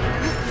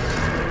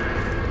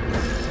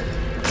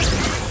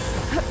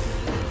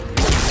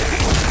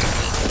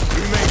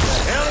 We make a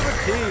hell of a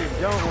team,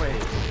 don't we?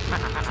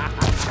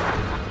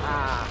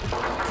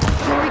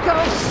 There we go!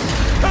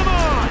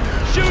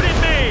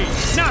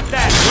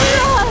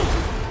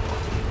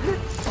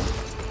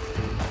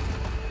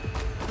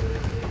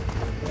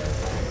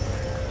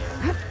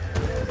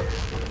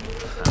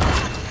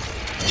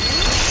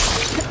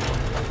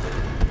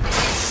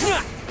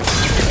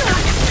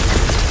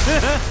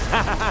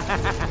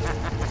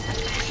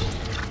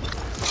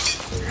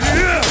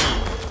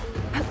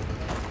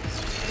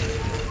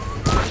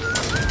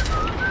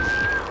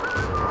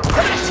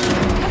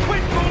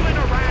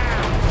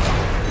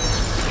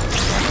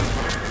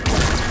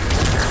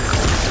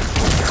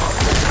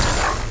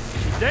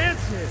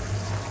 dances.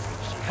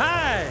 She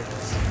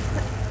hides.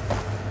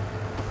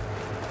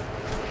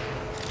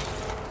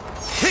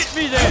 Hit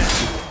me then.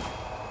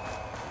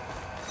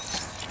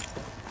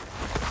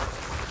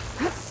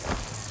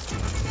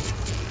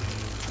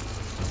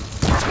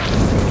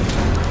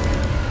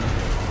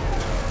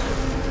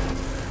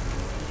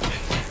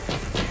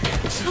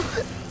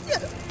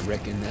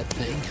 Reckon that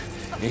thing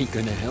ain't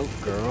gonna help,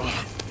 girl.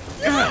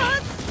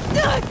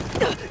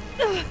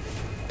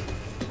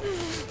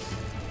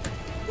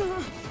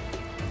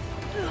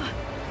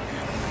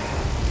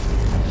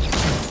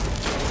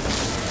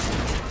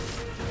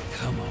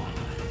 Come on.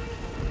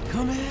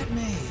 Come at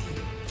me.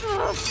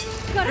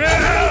 Gotta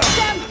eliminate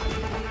them!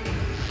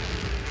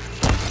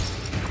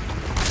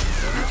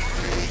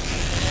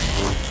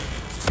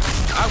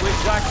 I wish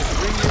I could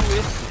bring you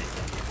with me.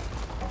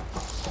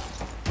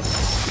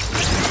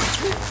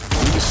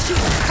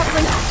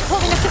 Coupling,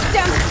 holding up the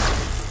stem!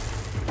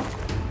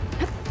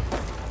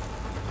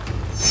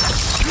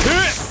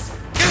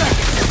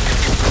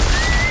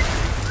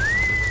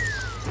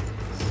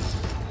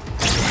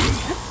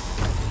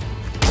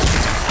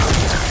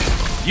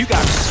 You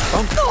got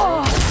spunk.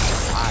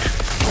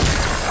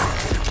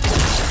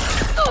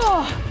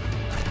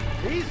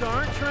 These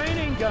aren't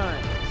training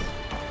guns.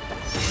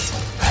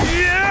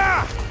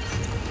 Yeah!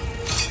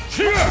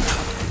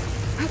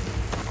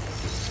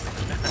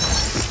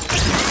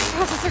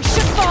 Processor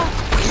should fall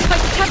if I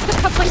touch the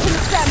couplings in the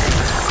stem.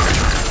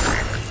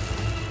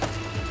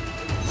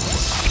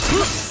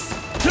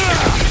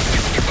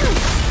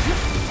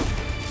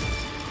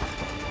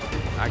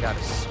 I got a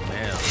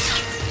smell.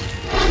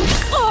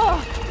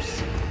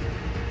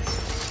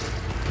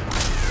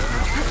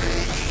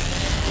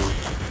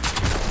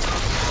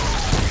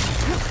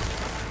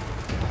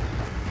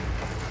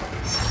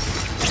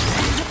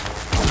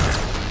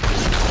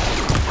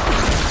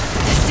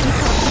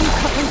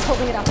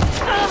 Holding it up.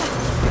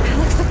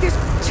 Looks like there's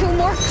 2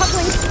 more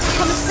couplings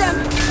on the stem.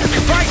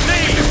 Fight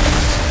me!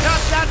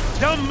 Not that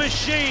dumb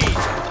machine!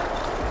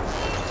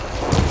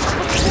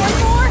 Just 1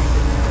 more!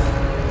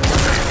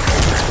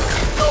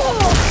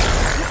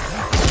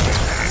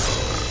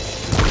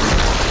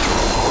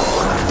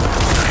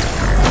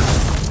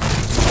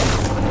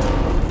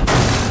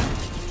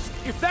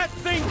 If that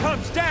thing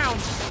comes down,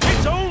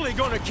 it's only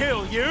gonna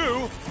kill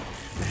you!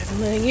 Better than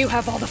letting you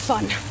have all the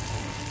fun.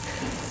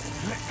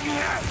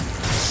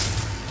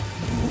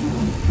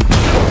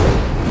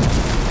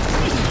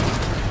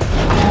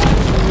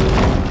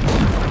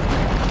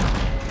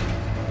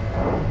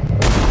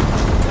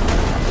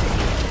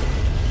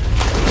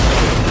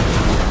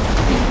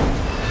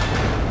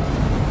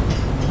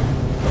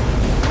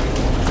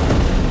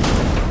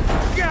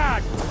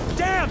 God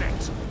damn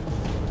it!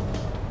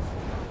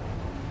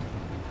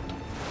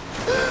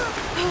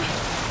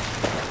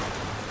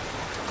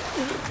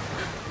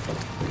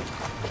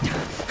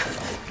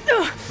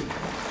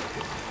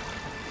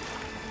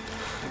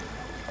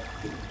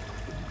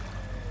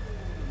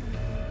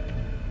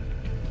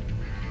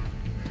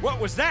 What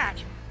was that?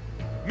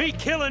 Me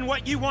killing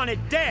what you wanted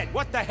dead.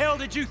 What the hell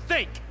did you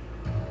think?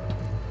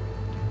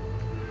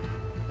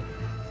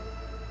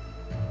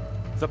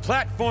 The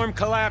platform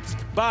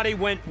collapsed, body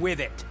went with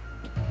it.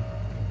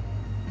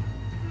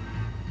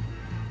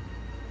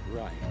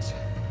 Right.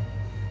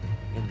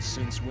 And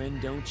since when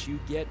don't you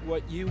get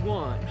what you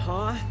want,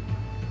 huh?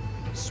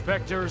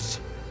 Spectres,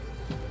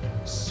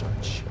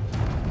 search.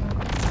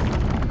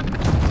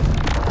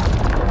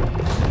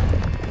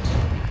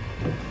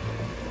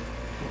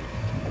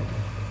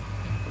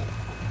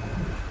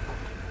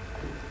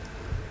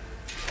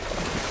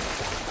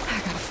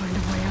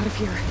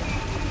 Here.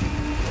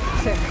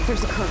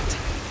 There's a current.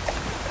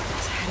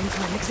 It's heading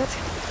for an exit.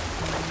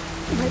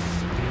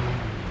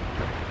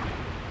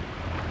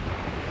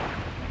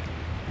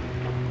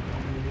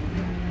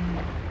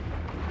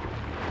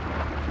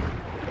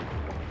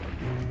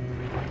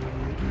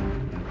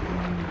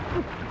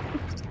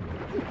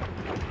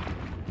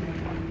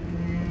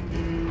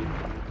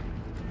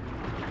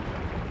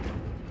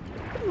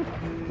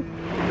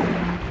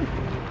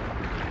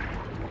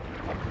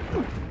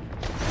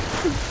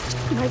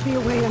 Might be a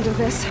way under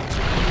this.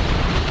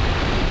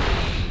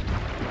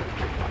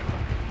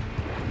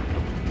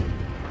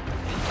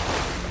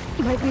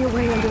 Might be a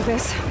way under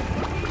this.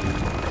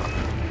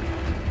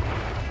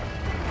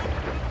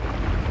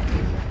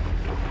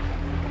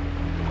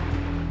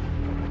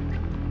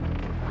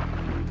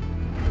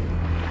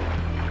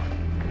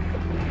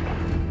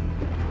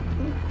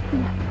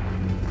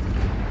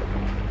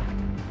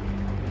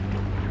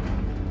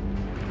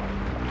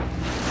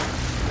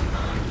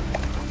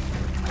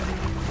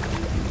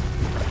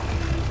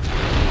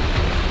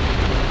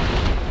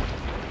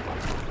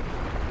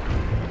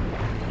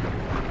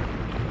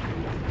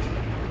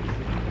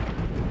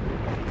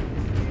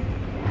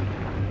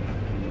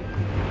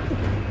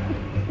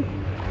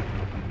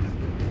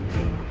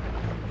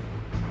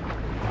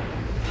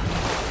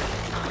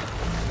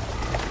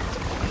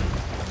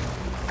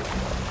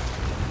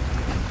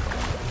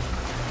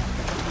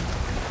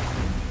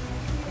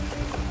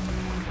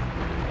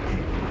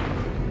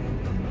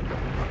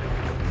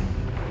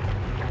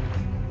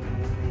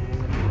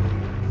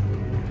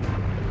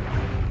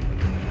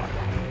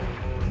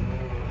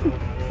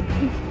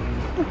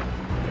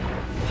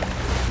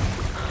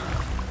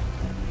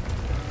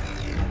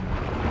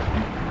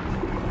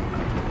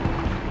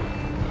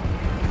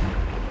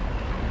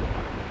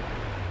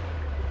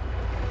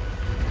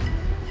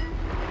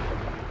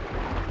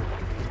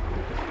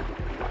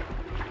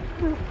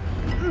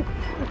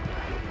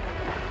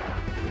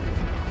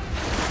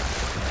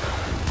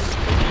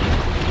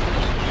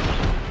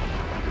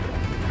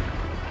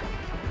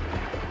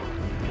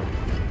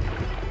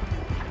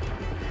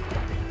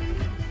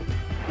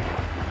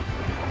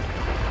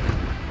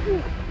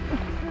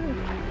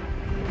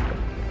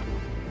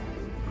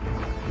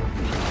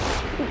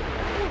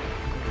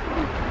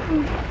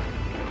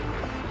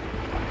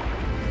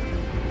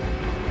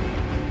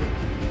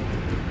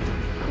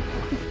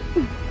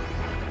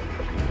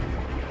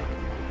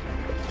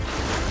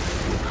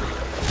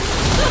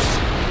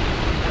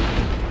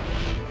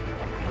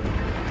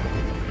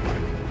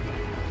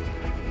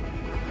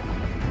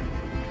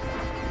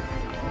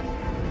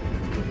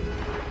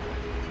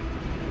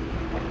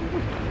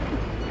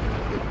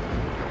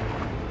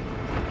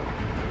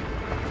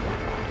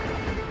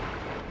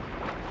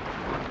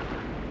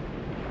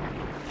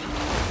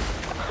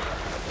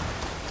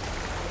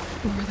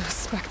 More of those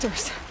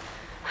specters.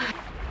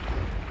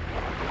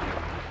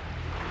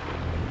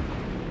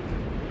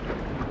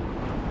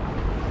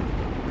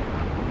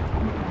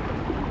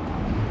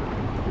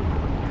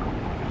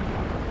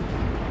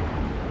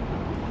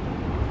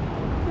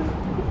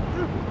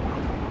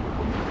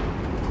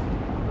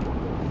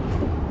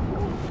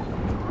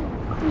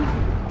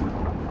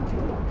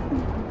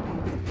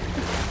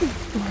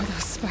 More of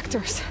those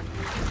specters.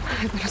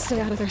 I better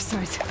stay out of their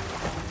sight.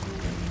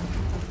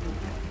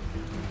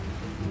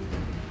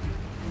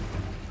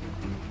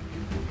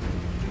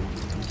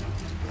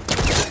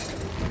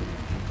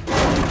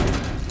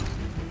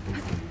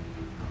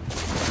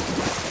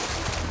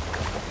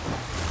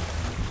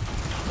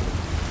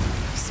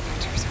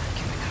 Specters aren't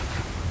giving up.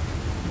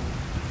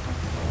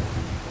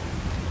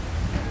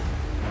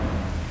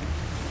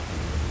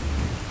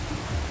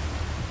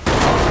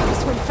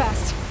 Swim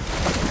fast.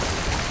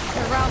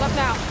 They're riled up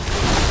now.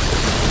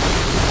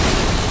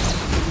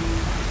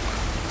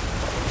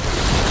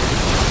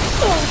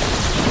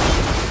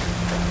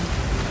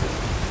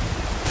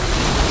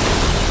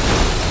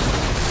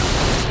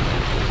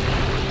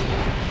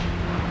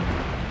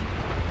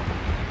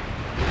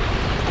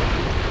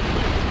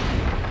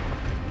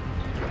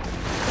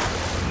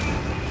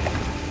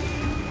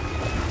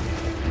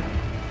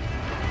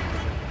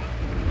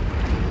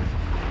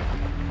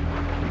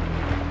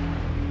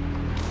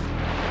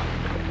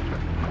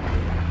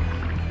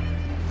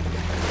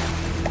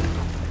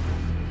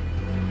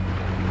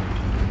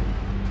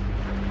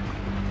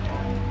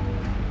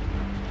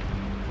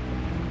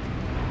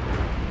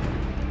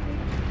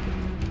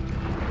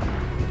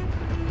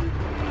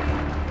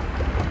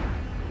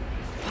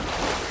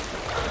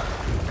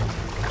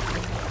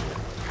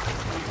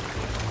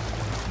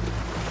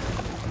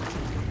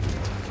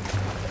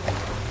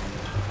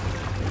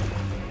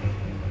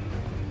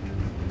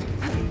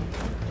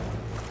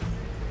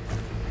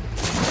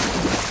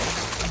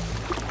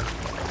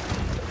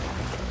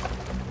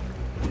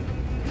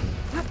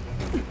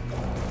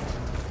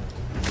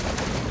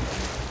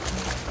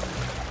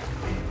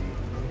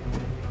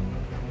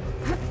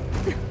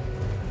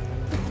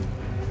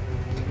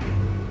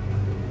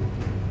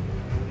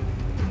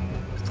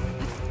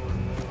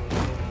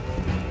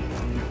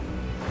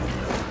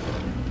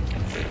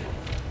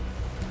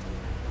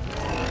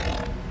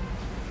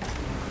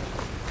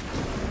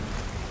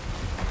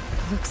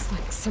 Looks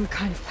like some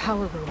kind of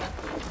power room.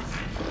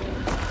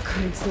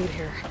 Couldn't lead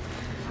here.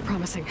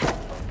 Promising.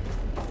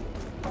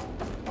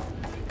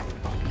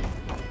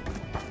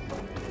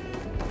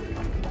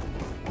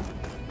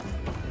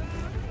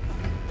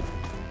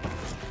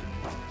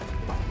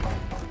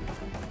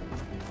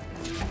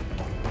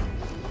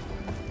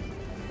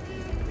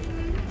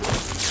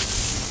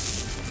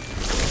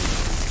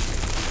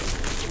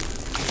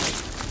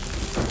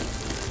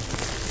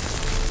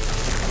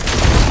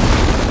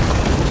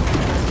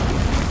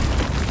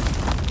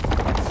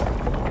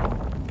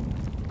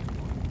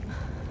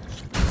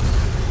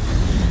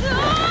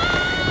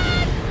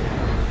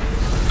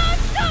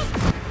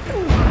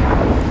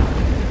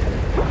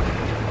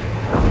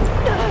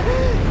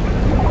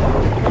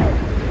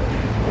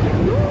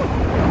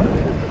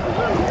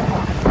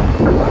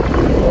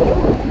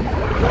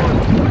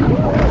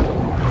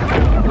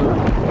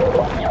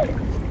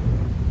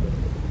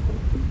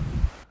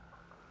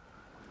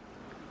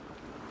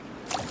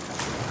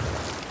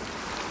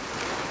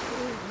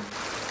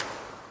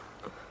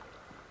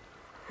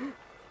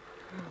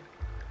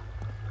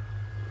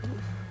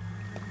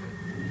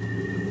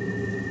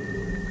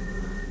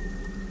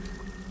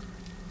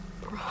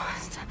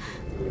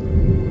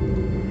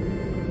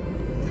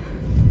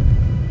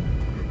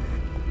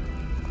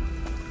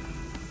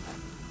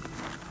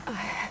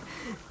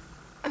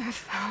 I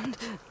found...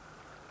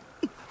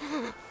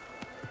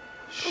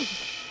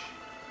 Shh.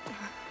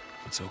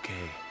 It's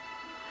okay.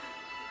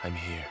 I'm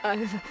here.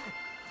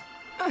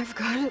 I've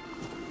got it.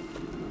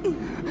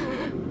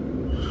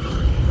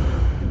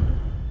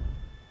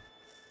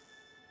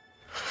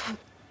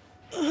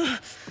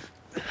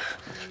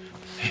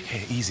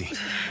 Hey, easy.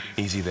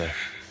 Easy there.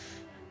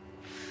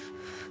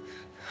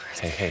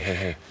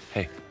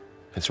 Hey.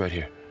 It's right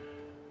here.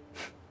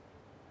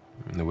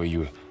 The way you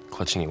were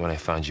clutching it when I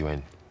found you,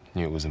 I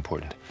knew it was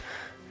important.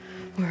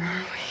 Where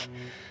are we?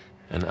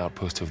 An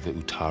outpost of the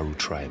Utaru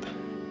tribe.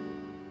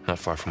 Not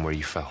far from where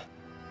you fell.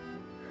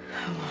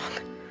 How long?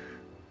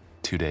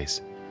 2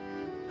 days.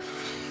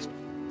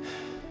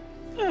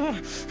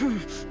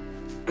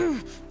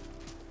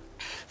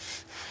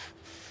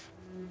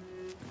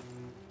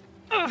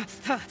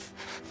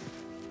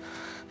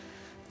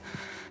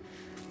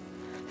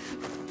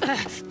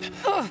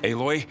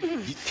 Aloy?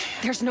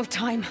 There's no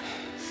time.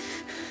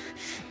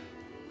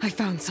 I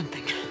found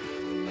something.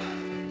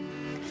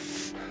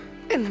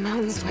 In the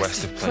mountains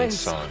west of Plain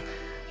Song.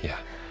 Yeah.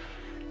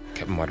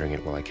 Kept muttering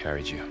it while I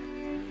carried you.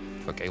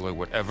 Look, Aloy,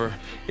 whatever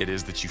it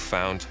is that you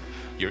found,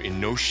 you're in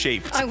no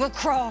shape to... I will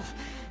crawl,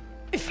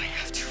 if I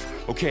have to.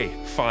 Okay,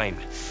 fine.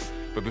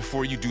 But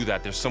before you do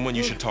that, there's someone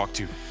you should talk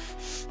to.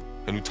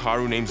 An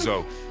Utaru named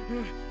Zoe.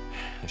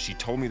 She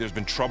told me there's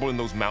been trouble in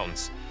those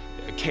mountains.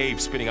 A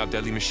cave spitting out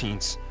deadly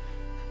machines.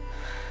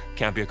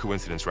 Can't be a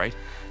coincidence, right?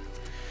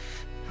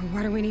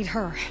 Why do we need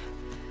her?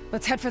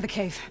 Let's head for the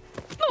cave.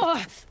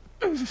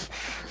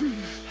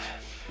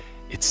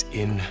 It's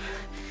in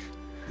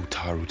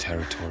Utaru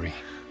territory.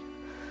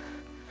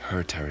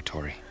 Her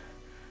territory.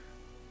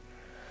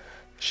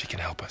 She can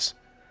help us.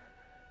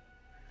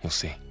 You'll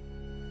see.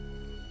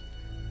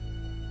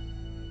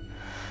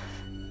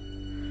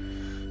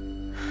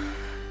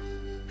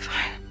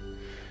 Fine.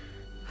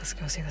 Let's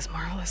go see this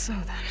marvelous sow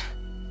then.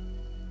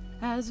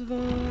 As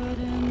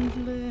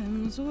verdant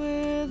limbs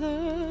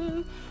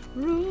wither,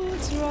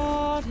 roots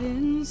rot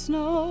in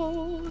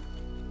snow,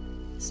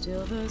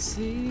 still the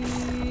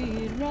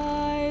seed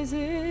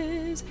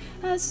rises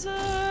as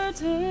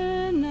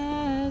certain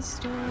as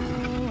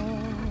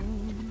stone.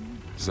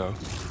 Zoe?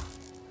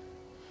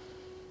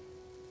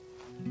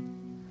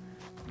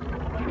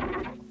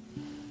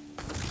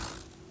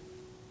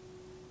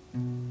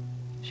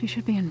 She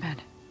should be in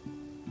bed.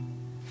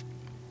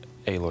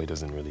 Aloy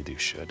doesn't really do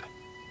should.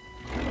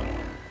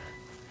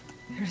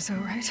 You're so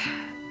right.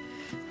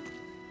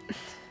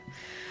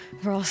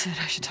 Varl said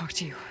I should talk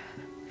to you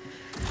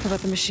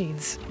about the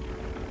machines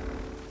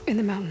in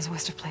the mountains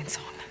west of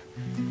Plainsong.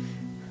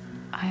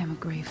 I am a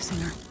grave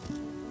singer.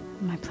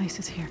 My place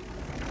is here.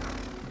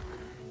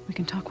 We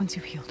can talk once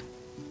you've healed.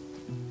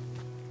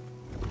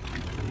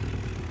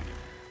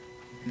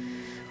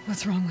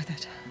 What's wrong with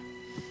it?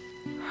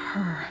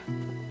 Her.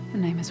 The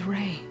name is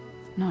Ray,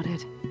 not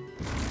it.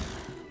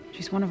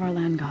 She's one of our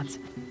land gods.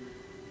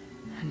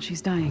 And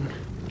she's dying.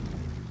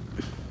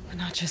 But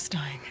not just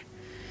dying.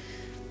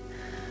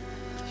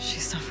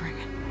 She's suffering.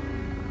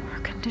 Her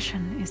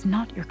condition is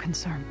not your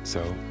concern.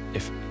 So,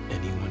 if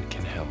anyone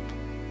can help,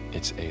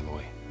 it's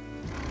Aloy.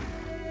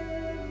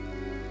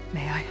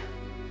 May I?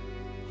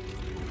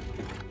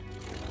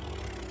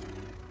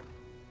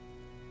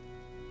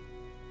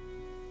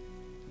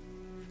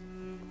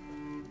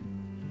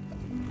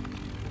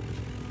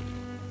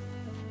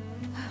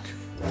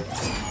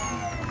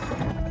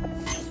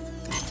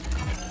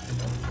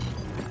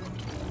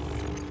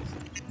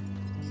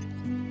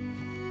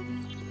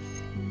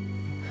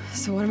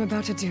 So what I'm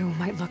about to do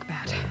might look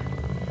bad,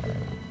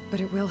 but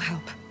it will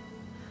help.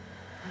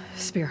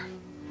 Spear.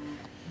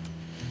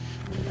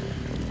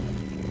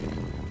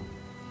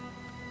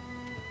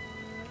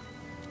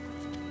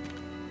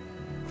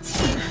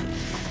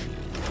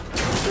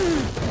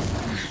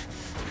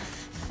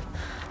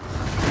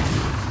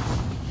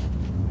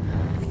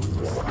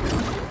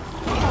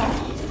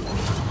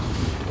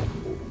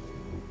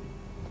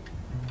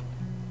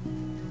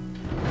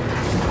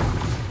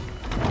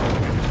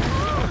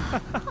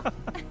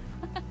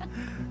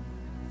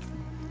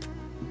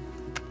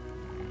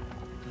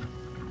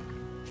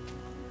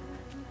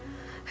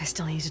 I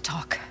still need to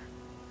talk.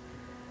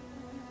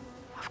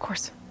 Of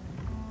course.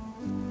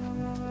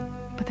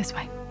 But this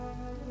way.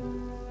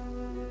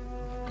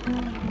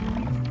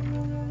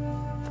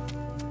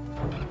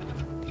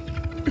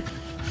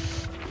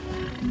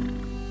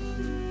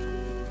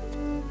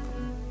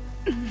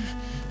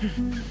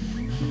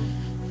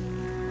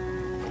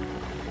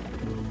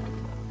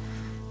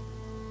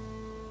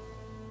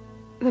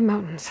 The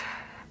mountains,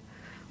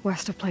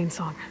 west of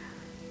Plainsong.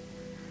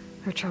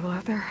 There trouble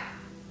out there?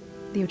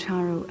 The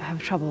Utaru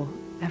have trouble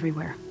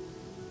everywhere.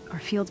 Our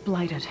fields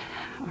blighted,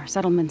 our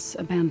settlements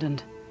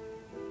abandoned.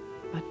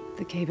 But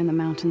the cave in the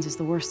mountains is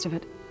the worst of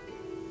it.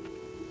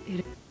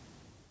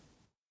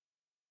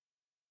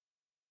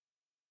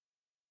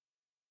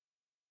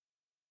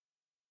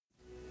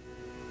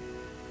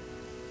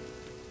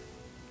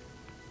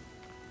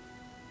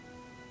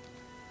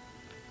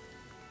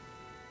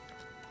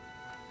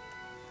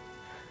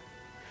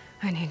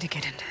 I need to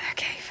get into that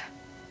cave.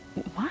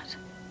 What?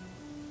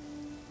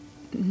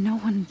 No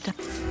one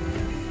does.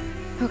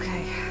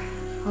 Okay,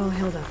 all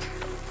healed up.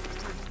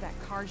 First that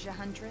Karja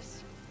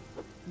huntress,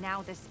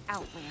 now this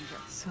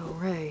outlander. So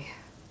Ray.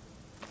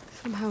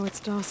 Somehow it's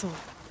docile.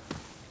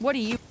 What do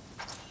you...